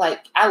blocking,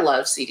 like, I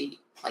love CD.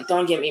 Like,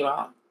 don't get me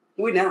wrong.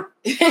 We know.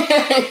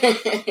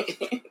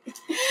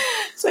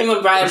 Same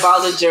with Brian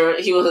Baldinger.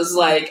 He was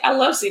like, I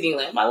love CD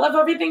Lamb. I love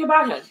everything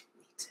about him.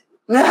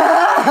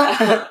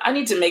 I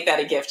need to make that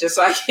a gift just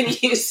so I can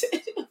use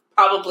it.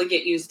 Probably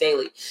get used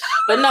daily.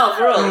 But no,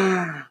 for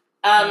real.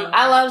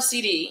 I love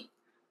CD.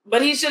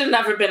 But he should have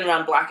never been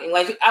run blocking.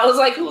 Like, I was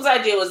like, whose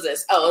idea was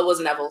this? Oh, it was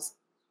Neville's.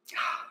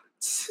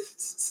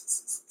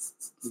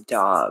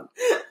 Dog.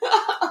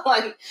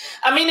 Like,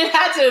 I mean, it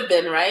had to have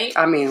been, right?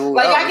 I mean,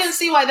 like, I can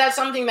see why that's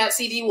something that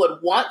CD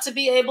would want to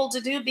be able to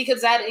do,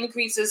 because that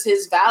increases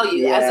his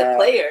value as a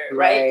player,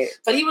 right?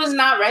 But he was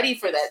not ready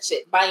for that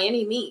shit by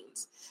any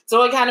means.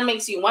 So it kind of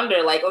makes you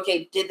wonder, like,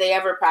 okay, did they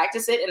ever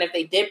practice it? And if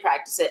they did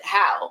practice it,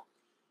 how?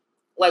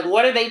 Like,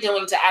 what are they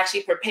doing to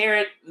actually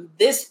prepare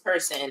this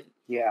person?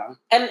 Yeah.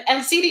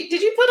 And CD,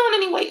 did you put on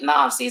any weight in the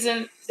off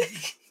season?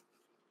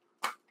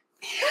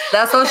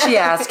 That's all she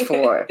asked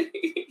for.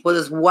 Well,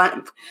 there's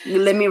one.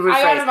 Let me rephrase.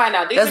 I gotta find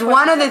out. There's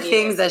one of the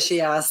things that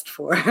she asked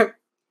for.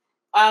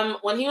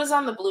 When he was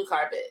on the blue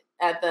carpet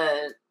at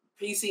the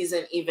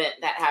preseason event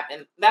that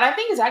happened, that I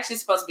think is actually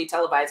supposed to be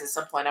televised at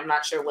some point. I'm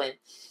not sure when,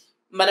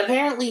 but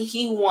apparently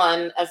he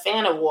won a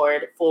fan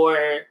award for.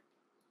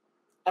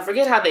 I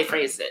forget how they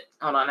phrased it.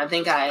 Hold on, I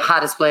think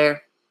hottest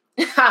player.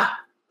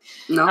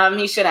 No.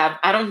 He should have.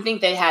 I don't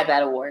think they had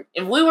that award.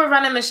 If we were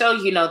running the show,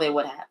 they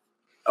would have.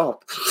 Oh,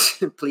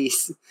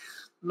 please.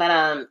 But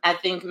I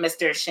think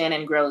Mr.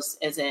 Shannon Gross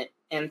isn't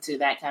into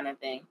that kind of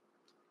thing.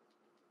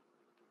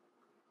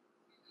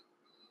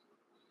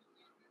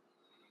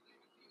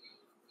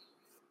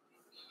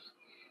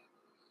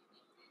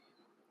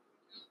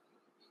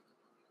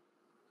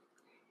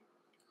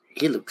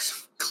 He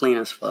looks clean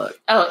as fuck.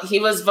 Oh, he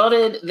was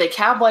voted the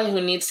cowboy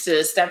who needs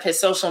to step his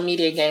social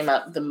media game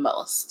up the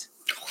most.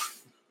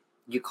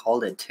 You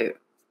called it too.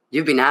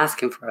 You've been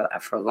asking for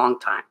a long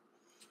time.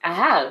 I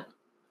have.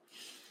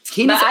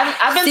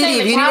 I've been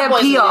saying the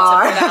Cowboys need to put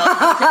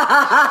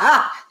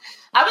out.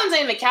 I've been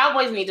saying the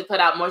Cowboys need to put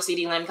out more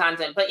CeeDee Lamb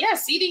content, but yeah,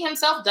 CeeDee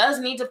himself does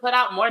need to put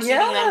out more CeeDee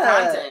Lamb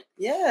content.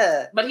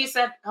 Yeah. But he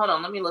said, hold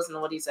on, let me listen to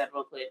what he said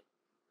real quick.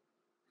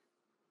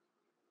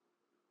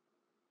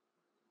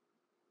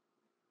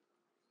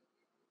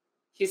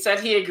 He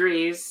said he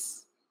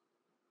agrees.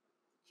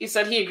 He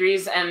said he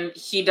agrees, and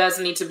he does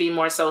need to be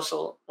more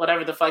social,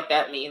 whatever the fuck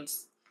that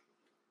means.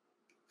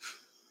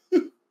 I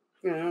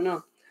don't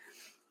know.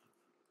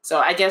 So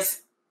I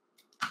guess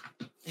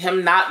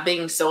him not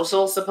being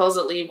social,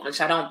 supposedly, which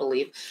I don't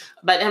believe,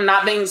 but him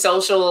not being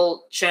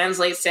social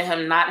translates to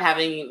him not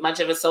having much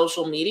of a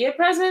social media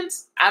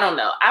presence. I don't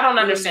know. I don't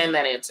understand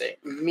that answer.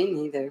 Me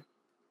neither.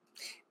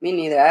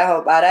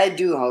 I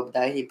do hope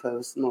that he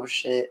posts more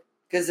shit.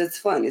 Because it's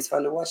fun. It's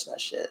fun to watch that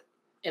shit.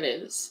 It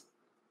is.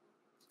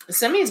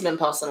 Simi's been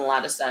posting a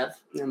lot of stuff.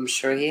 I'm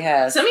sure he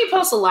has. Simi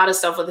posts a lot of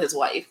stuff with his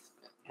wife.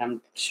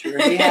 I'm sure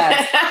he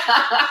has.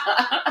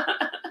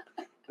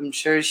 I'm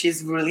sure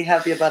she's really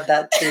happy about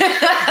that too.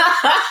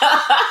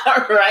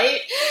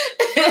 Right?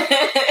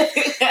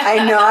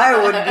 I know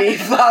I would be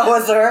if I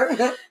was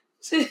her.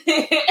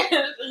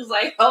 She's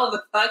like, hold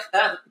the fuck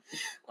up.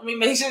 Let me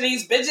make sure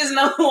these bitches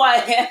know who I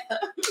am.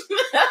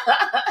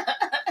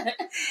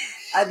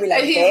 I'd be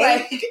like,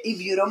 hey, if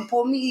you don't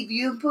put me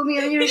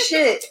on your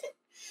shit,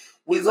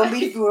 we're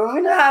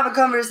gonna have a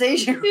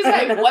conversation. He's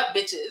like, what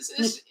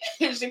bitches?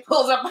 She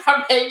pulls up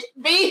her page.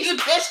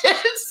 These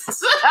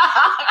bitches.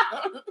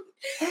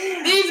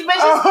 These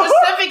bitches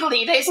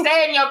specifically, they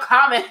stay in your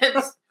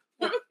comments.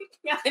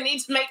 I need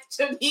to make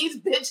sure these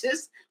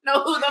bitches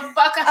know who the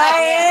fuck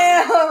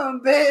I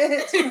am,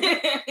 bitch.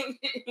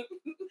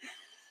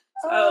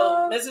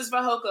 So, Mrs.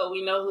 Fajoko,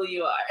 we know who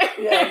you are.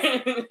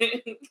 Yes,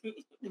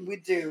 we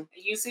do.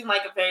 You seem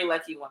like a very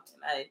lucky woman.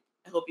 I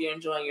hope you're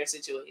enjoying your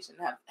situation,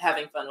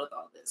 having fun with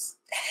all this.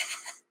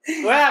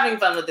 We're having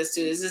fun with this,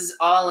 too. This is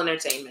all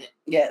entertainment.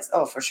 Yes.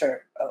 Oh, for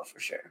sure.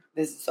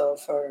 This is all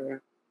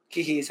for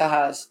kikis,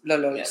 hahas,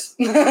 lolos.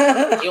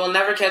 Yes. You will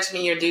never catch me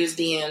in your dude's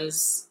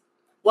DMs.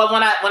 Well,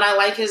 when I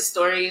like his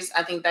stories,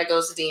 I think that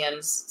goes to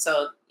DMs.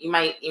 So you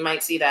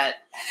might see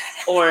that.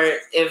 Or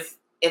if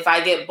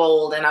I get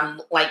bold and I'm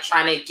like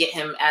trying to get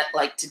him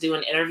to do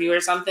an interview or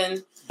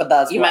something,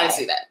 but you might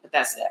see that. But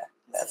that's it.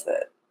 That's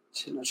it.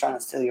 She's not trying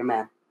to steal your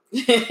man.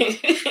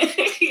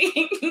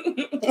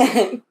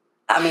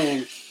 I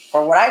mean,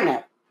 for what I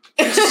know.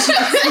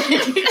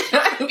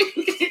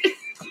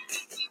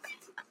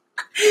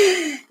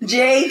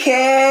 JK.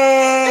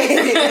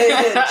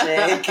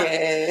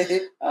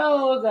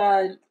 Oh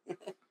God.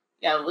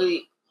 Yeah,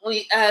 we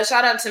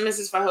shout out to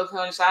Mrs.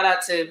 Fajoko and shout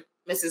out to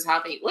Mrs.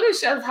 Hoppy. What is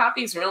Chef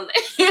Hoppy's real name?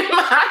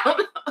 I don't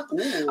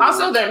know. Ooh.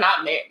 Also, they're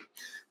not married.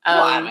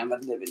 Well, I mean,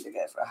 but they've been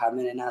together for a hot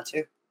minute now,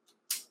 too.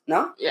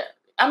 No? Yeah.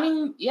 I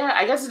mean, yeah,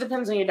 I guess it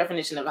depends on your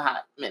definition of a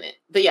hot minute.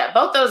 But yeah,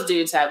 both those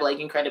dudes have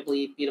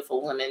incredibly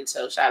beautiful women,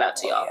 so shout out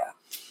to y'all. Yeah.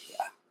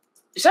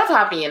 Chef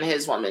Hoppy and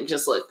his woman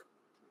just look,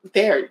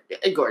 they're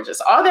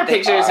gorgeous. All their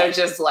pictures are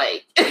just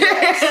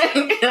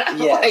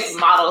yes.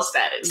 Model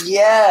status.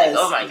 Yes.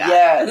 Oh my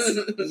God.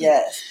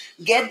 Yes.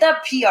 Get the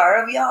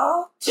PR of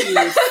y'all to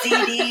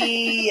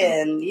CeeDee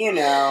and,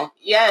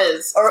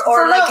 Yes. Or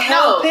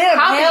help him.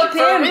 Help him.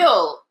 For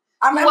real.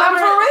 I'm for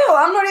real.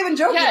 I'm not even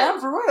joking. Yeah, I'm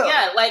for real.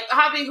 Yeah,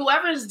 Hoppy,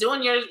 whoever's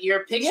doing your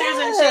pictures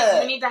and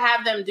shit, you need to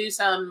have them do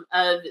some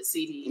of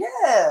CeeDee.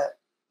 Yeah.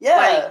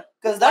 Yeah.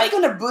 Because that's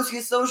going to boost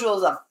his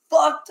socials a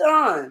fuck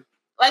ton.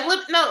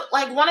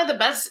 One of the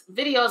best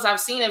videos I've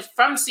seen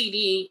from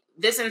CeeDee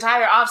this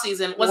entire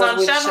offseason was on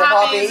Chef Hoppy's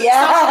social media.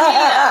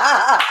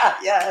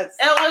 Yes.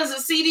 It was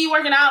CeeDee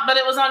working out, but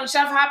it was on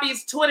Chef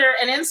Hoppy's Twitter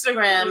and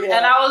Instagram. Yeah.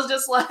 And I was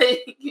just like,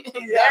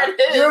 there it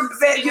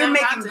is. You're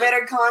making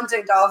better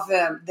content off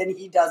him than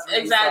he does.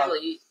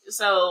 Exactly.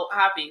 So,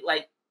 Hoppy,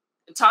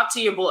 talk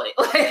to your boy.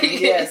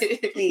 Yes,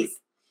 please.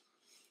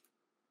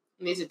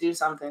 You need to do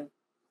something.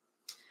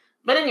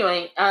 But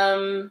anyway,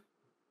 I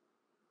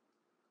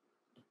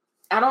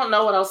don't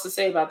know what else to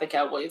say about the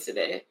Cowboys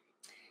today.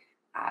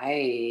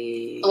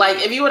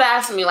 If you would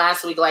have asked me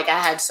last week, I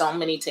had so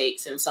many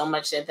takes and so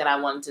much shit that I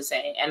wanted to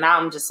say. And now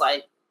I'm just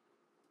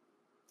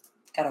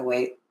gotta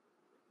wait.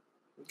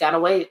 Gotta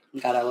wait.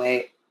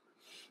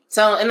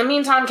 So in the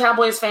meantime,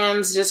 Cowboys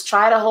fans, just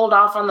try to hold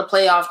off on the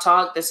playoff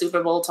talk, the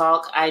Super Bowl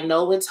talk. I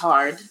know it's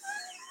hard.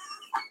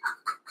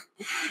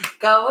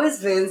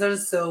 Cowboys fans are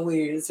so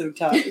weird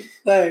sometimes.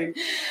 Like,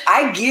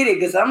 I get it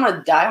because I'm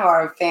a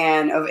diehard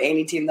fan of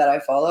any team that I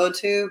follow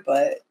too,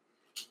 but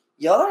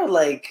y'all are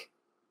like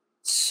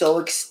so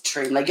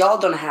extreme. Like, y'all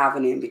don't have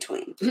an in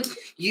between.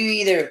 You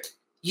either,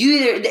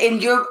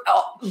 and you're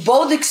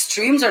both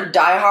extremes are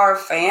diehard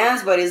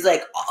fans, but it's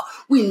like, oh,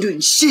 we ain't doing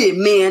shit,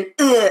 man.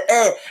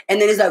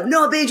 And then it's like,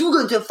 no, bitch, we're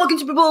going to a fucking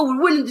Super Bowl.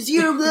 We're winning this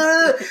year.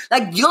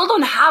 Like, y'all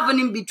don't have an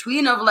in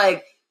between of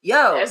like,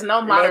 yo, there's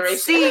no moderation.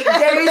 See,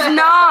 there is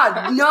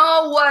not.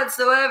 No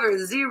whatsoever.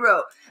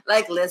 Zero.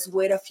 Like, let's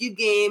wait a few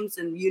games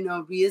and,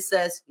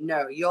 reassess.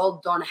 No, y'all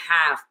don't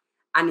have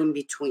an in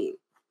between,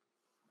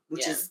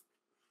 which is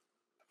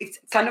it's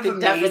kind of the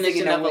amazing.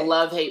 Definition of a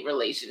love-hate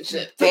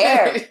relationship.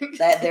 There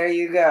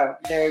you go.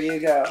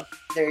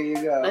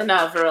 But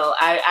no, for real,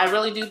 I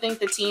really do think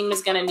the team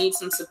is going to need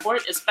some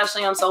support,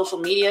 especially on social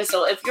media.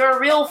 So if you're a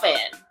real fan,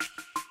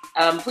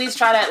 please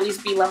try to at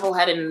least be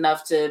level-headed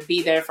enough to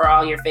be there for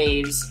all your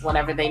faves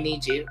whenever they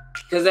need you.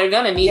 Because they're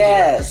going to need you.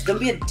 Yes, don't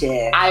be a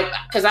dick.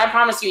 Because I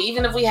promise you,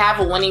 even if we have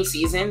a winning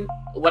season,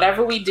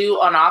 whatever we do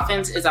on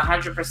offense is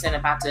 100%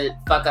 about to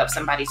fuck up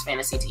somebody's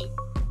fantasy team.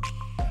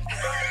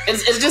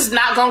 It's just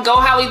not going to go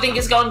how we think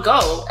it's going to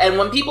go. And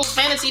when people's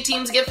fantasy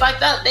teams get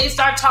fucked up, they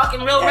start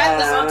talking real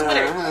reckless on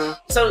Twitter.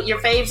 So your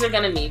faves are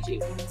going to need you.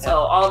 So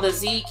all the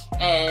Zeke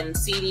and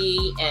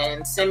CD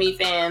and Semi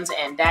fans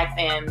and Dak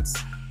fans,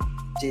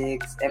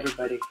 Diggs,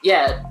 everybody.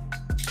 Yeah,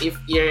 if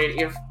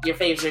your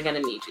faves are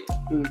going to need you.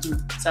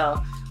 Mm-hmm.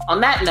 So on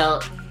that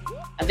note,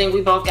 I think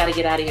we both got to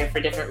get out of here for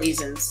different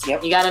reasons.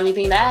 Yep. You got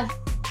anything to add?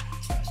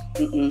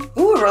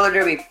 Ooh, roller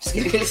derby.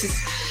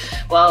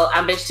 Well,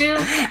 I'm Bitch 2.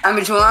 I'm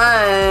Bitch 1.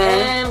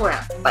 And we're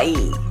out.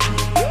 Bye.